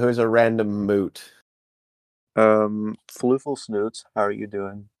 Who's a random moot? Floofel Snoots, how are you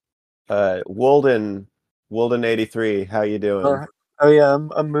doing? Wolden, Wolden 83. How you doing? Oh, oh yeah,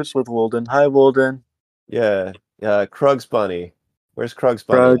 I'm Moose with Walden. Hi Walden. Yeah. Krug's Bunny. Where's Krug's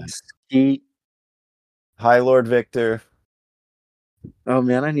Bunny at? Drugs, Skeet. Hi, Lord Victor. Oh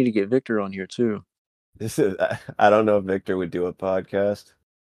man, I need to get Victor on here too. This is I don't know if Victor would do a podcast.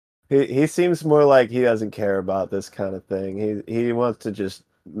 He seems more like he doesn't care about this kind of thing. He wants to just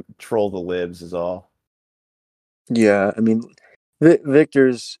troll the libs is all. Yeah, I mean,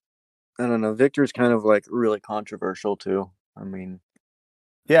 Victor's. I don't know. Victor's kind of like really controversial too. I mean,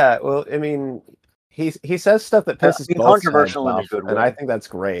 Yeah, well, I mean, he says stuff that I pisses mean both sides controversial in a off, good and I way. think that's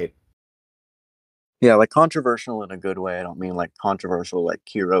great. Yeah, like controversial in a good way. I don't mean like controversial, like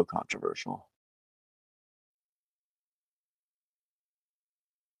Kiro controversial.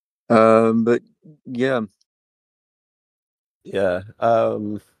 But yeah, Yeah.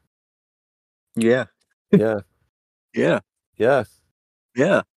 yeah, Yeah. yeah, Yeah.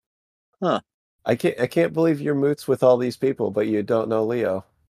 yeah. Huh. I can't believe you're moots with all these people, but you don't know Leo.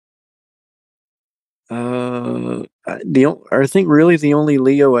 I think really the only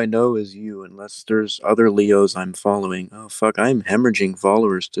Leo I know is you, unless there's other Leos I'm following. Oh fuck, I'm hemorrhaging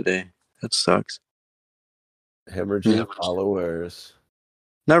followers today. That sucks. Yeah. Hemorrhaging followers.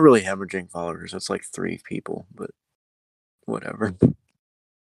 Not really hemorrhaging followers. That's like 3 people, but whatever.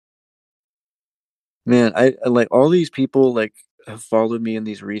 Man, I like all these people like have followed me in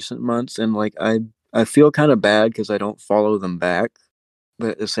these recent months, and like I feel kind of bad because I don't follow them back,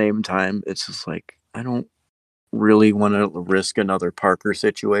 but at the same time, it's just like I don't really want to risk another Parker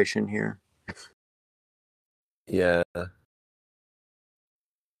situation here. Yeah.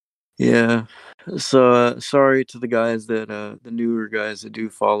 Yeah. So sorry to the guys that the newer guys that do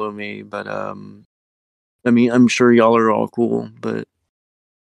follow me, but I mean I'm sure y'all are all cool, but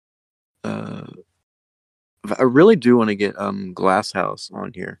uh I really do want to get Glass House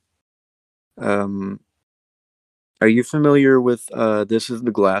on here. Um are you familiar with This Is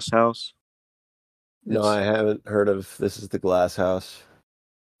the Glass House? No, It's I haven't heard of This Is the Glass House.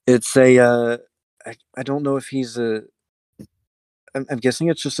 it's a I don't know if he's a I'm guessing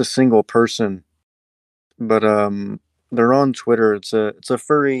it's just a single person, but they're on Twitter. It's a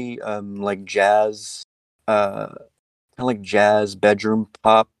furry like jazz kind of like jazz bedroom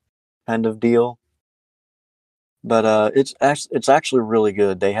pop kind of deal. But it's actually really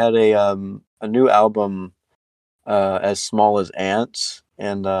good. They had a new album as small as ants,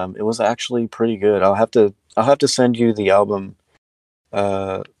 and it was actually pretty good. I'll have to send you the album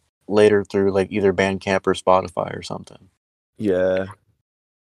uh later through like either Bandcamp or Spotify or something. Yeah.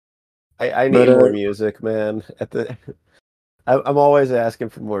 I But need more music, man. I'm always asking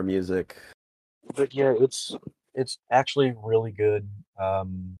for more music. yeah, it's actually really good.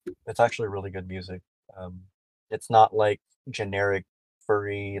 It's actually really good music. It's not like generic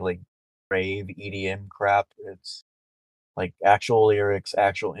furry like rave EDM crap. It's like actual lyrics,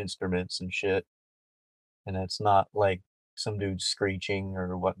 actual instruments and shit, and it's not like some dude screeching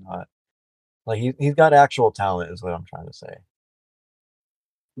or whatnot. Like he's got actual talent, is what I'm trying to say.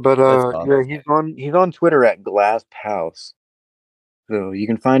 But That's yeah, awesome. he's on Twitter at Glass House. So you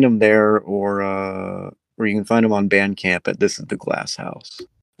can find them there, or you can find them on Bandcamp at This Is the Glass House.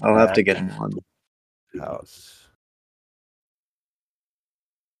 I'll have to At get him on. house.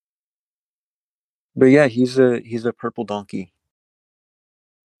 But yeah, he's a purple donkey.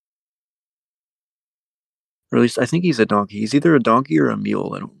 Or at least I think he's a donkey. He's either a donkey or a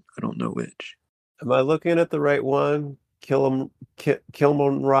mule. I don't know which. Am I looking at the right one? Kilmarnock,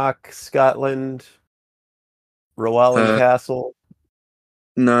 Scotland, Rowallan Uh, Castle.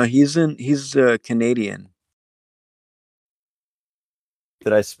 no, he's Canadian.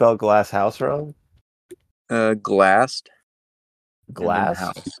 Did I spell glass house wrong? Glassed and then Glassed?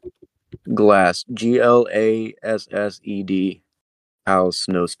 house. Glass. Glassed. House,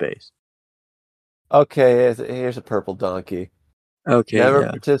 no space. Okay, here's a purple donkey. Okay, Never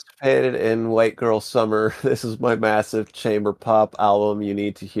yeah. participated in White Girl Summer. This is my massive chamber pop album you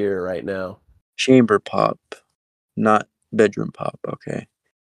need to hear right now. Chamber pop, not bedroom pop. Okay.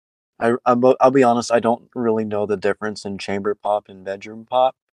 I'll be honest. I don't really know the difference in chamber pop and bedroom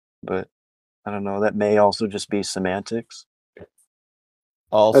pop, but I don't know. That may also just be semantics. I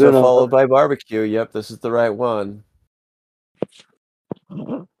Also don't know. followed by barbecue. Yep, this is the right one.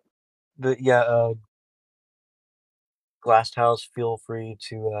 But yeah, Glass House, feel free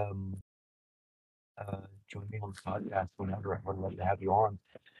to join me on the podcast whenever. I would love to have you on.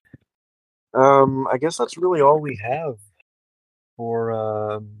 I guess that's really all we have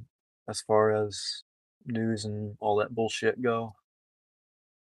for as far as news and all that bullshit go.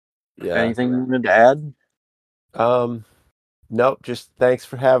 Yeah. Anything you wanted to add? Nope, just thanks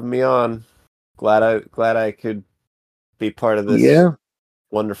for having me on. Glad I could be part of this Yeah.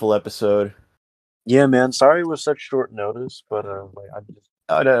 wonderful episode. Yeah, man. Sorry it was such short notice, but I just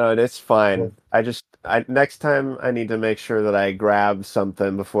Oh no, it's fine. Next time I need to make sure that I grab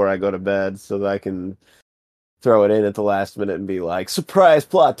something before I go to bed so that I can throw it in at the last minute and be like, surprise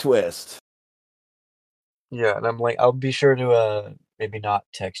plot twist. yeah, and I'm like, I'll be sure to maybe not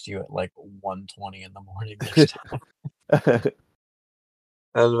text you at like 1:20 in the morning next time.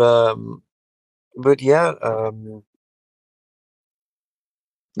 And but yeah, I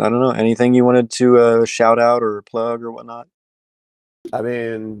don't know. Anything you wanted to shout out or plug or whatnot? I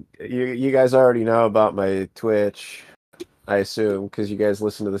mean, you guys already know about my Twitch, I assume, because you guys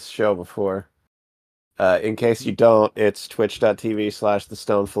listened to this show before. In case you don't, it's twitch.tv/the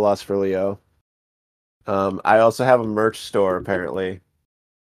Stone Philosopher Leo. I also have a merch store, apparently.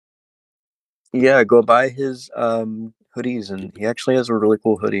 Yeah, go buy his hoodies, and he actually has a really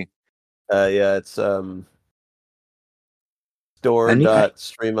cool hoodie. Yeah, it's I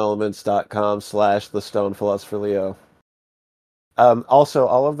store.streamelements.com/the Stone Philosopher Leo. Also,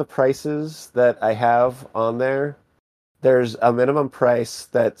 all of the prices that I have on there, there's a minimum price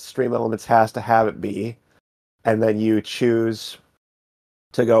that Stream Elements has to have it be, and then you choose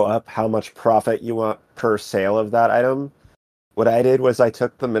to go up how much profit you want per sale of that item. What I did was I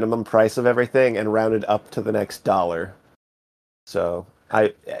took the minimum price of everything and rounded up to the next dollar. So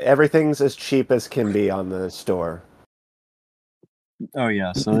everything's as cheap as can be on the store. Oh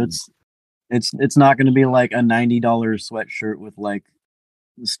yeah, so it's not going to be like a $90 sweatshirt with like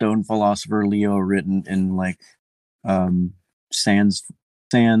Stone Philosopher Leo written in like um sans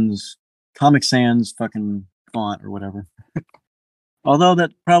Comic Sans fucking font or whatever. Although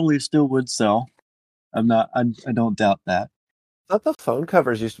that probably still would sell. I don't doubt that. I thought the phone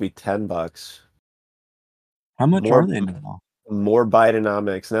covers used to be $10. How much More are they now? more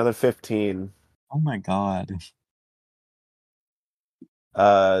Bidenomics, now they're 15. Oh my god.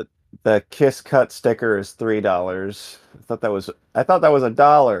 The Kiss Cut sticker is $3. I thought that was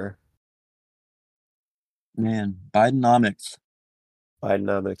 $1. Man, Bidenomics.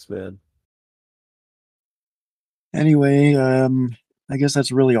 Bidenomics, man. Anyway, I guess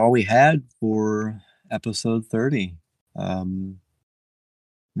that's really all we had for episode 30. Man,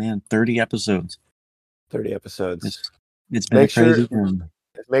 30 episodes. 30 episodes. It's been a crazy sure time.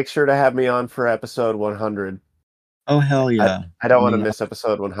 make sure to have me on for episode 100. Oh hell yeah. I don't want to mean, miss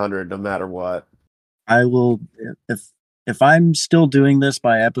episode 100 no matter what. I will if I'm still doing this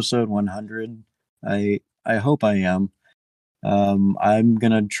by episode 100, I hope I am. I'm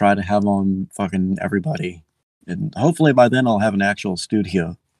gonna try to have on fucking everybody, and hopefully by then I'll have an actual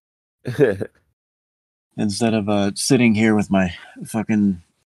studio instead of sitting here with my fucking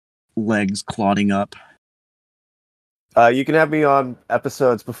legs clotting up. You can have me on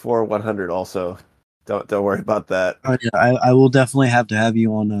episodes before 100 also. Don't worry about that. Oh yeah, I will definitely have to have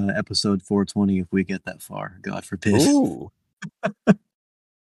you on episode 420 if we get that far. God forbid. Ooh.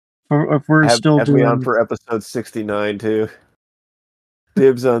 Or if we're still Have me on doing for episode 69 too.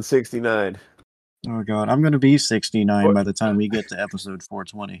 Dibs on 69. Oh God, I'm gonna be 69 by the time we get to episode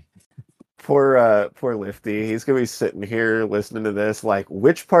 420. Poor Lifty. He's gonna be sitting here listening to this, like,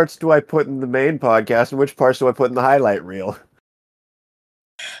 which parts do I put in the main podcast and which parts do I put in the highlight reel?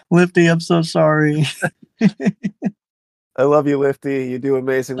 Lifty, I'm so sorry. I love you, Lifty. You do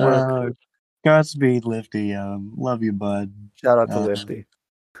amazing work. Godspeed, Lifty. Love you, bud. Shout out to Um, Lifty.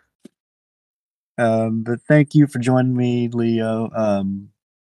 but thank you for joining me, Leo.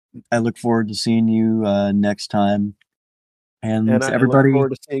 I look forward to seeing you next time. And And I look everybody,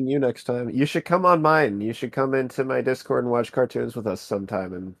 forward to seeing you next time. You should come on mine. You should come into my Discord and watch cartoons with us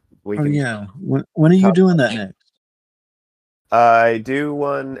sometime, and we oh can yeah, when are you talk. doing that next? I do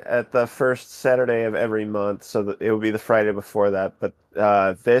one at the first Saturday of every month, so that it will be the Friday before that. But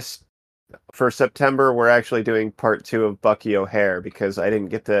this for September, we're actually doing part 2 of Bucky O'Hare because I didn't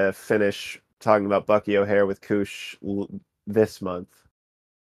get to finish talking about Bucky O'Hare with Koosh this month.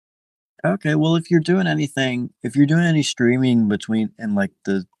 Okay, well, if you're doing any streaming between in like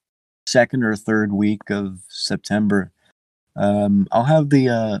the second or third week of September, I'll have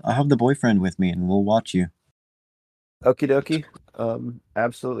the boyfriend with me and we'll watch you. Okie dokie.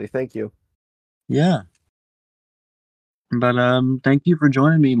 Absolutely. Thank you. Yeah. But thank you for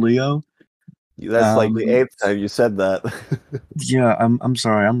joining me, Leo. That's like the 8th time you said that. Yeah, I'm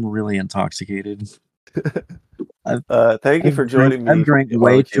sorry, I'm really intoxicated. I've Thank you for joining I've me for drank the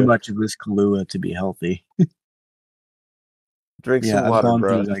way too barbecue. much of this Kahlua to be healthy. Drink Yeah, some I've water, gone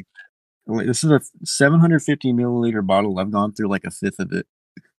bro. through like this is a 750 milliliter bottle. I've gone through like a fifth of it.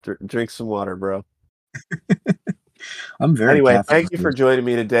 Drink some water, bro. I'm very Anyway, thank you caffeinated. for joining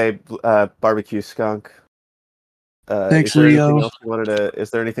me today, Barbecue Skunk. Thanks, Leo. Is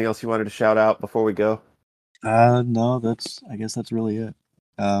there anything else you wanted to shout out before we go? No, I guess that's really it.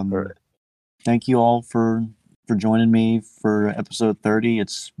 All right. Thank you all for joining me for episode 30.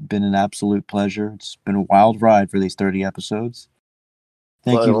 It's been an absolute pleasure. It's been a wild ride for these 30 episodes.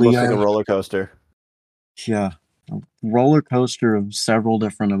 Thank you, Almost like a Leo. roller coaster. Yeah, a roller coaster of several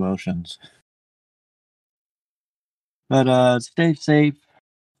different emotions. But stay safe,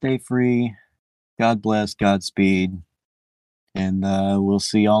 stay free. God bless, Godspeed, and we'll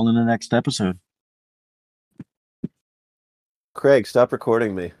see y'all in the next episode. Craig, stop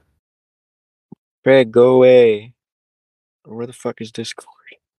recording me. Craig, go away. Where the fuck is Discord?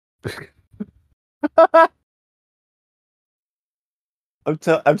 I'm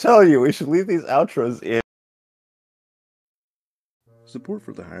telling you, we should leave these outros in. Support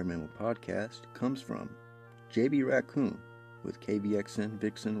for the Higher Mammal podcast comes from JB Raccoon with KVXN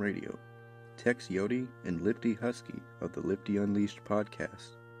Vixen Radio, Tex Yodi and Lifty Husky of the Lifty Unleashed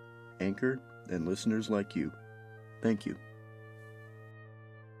podcast, Anchor, and listeners like you. Thank you.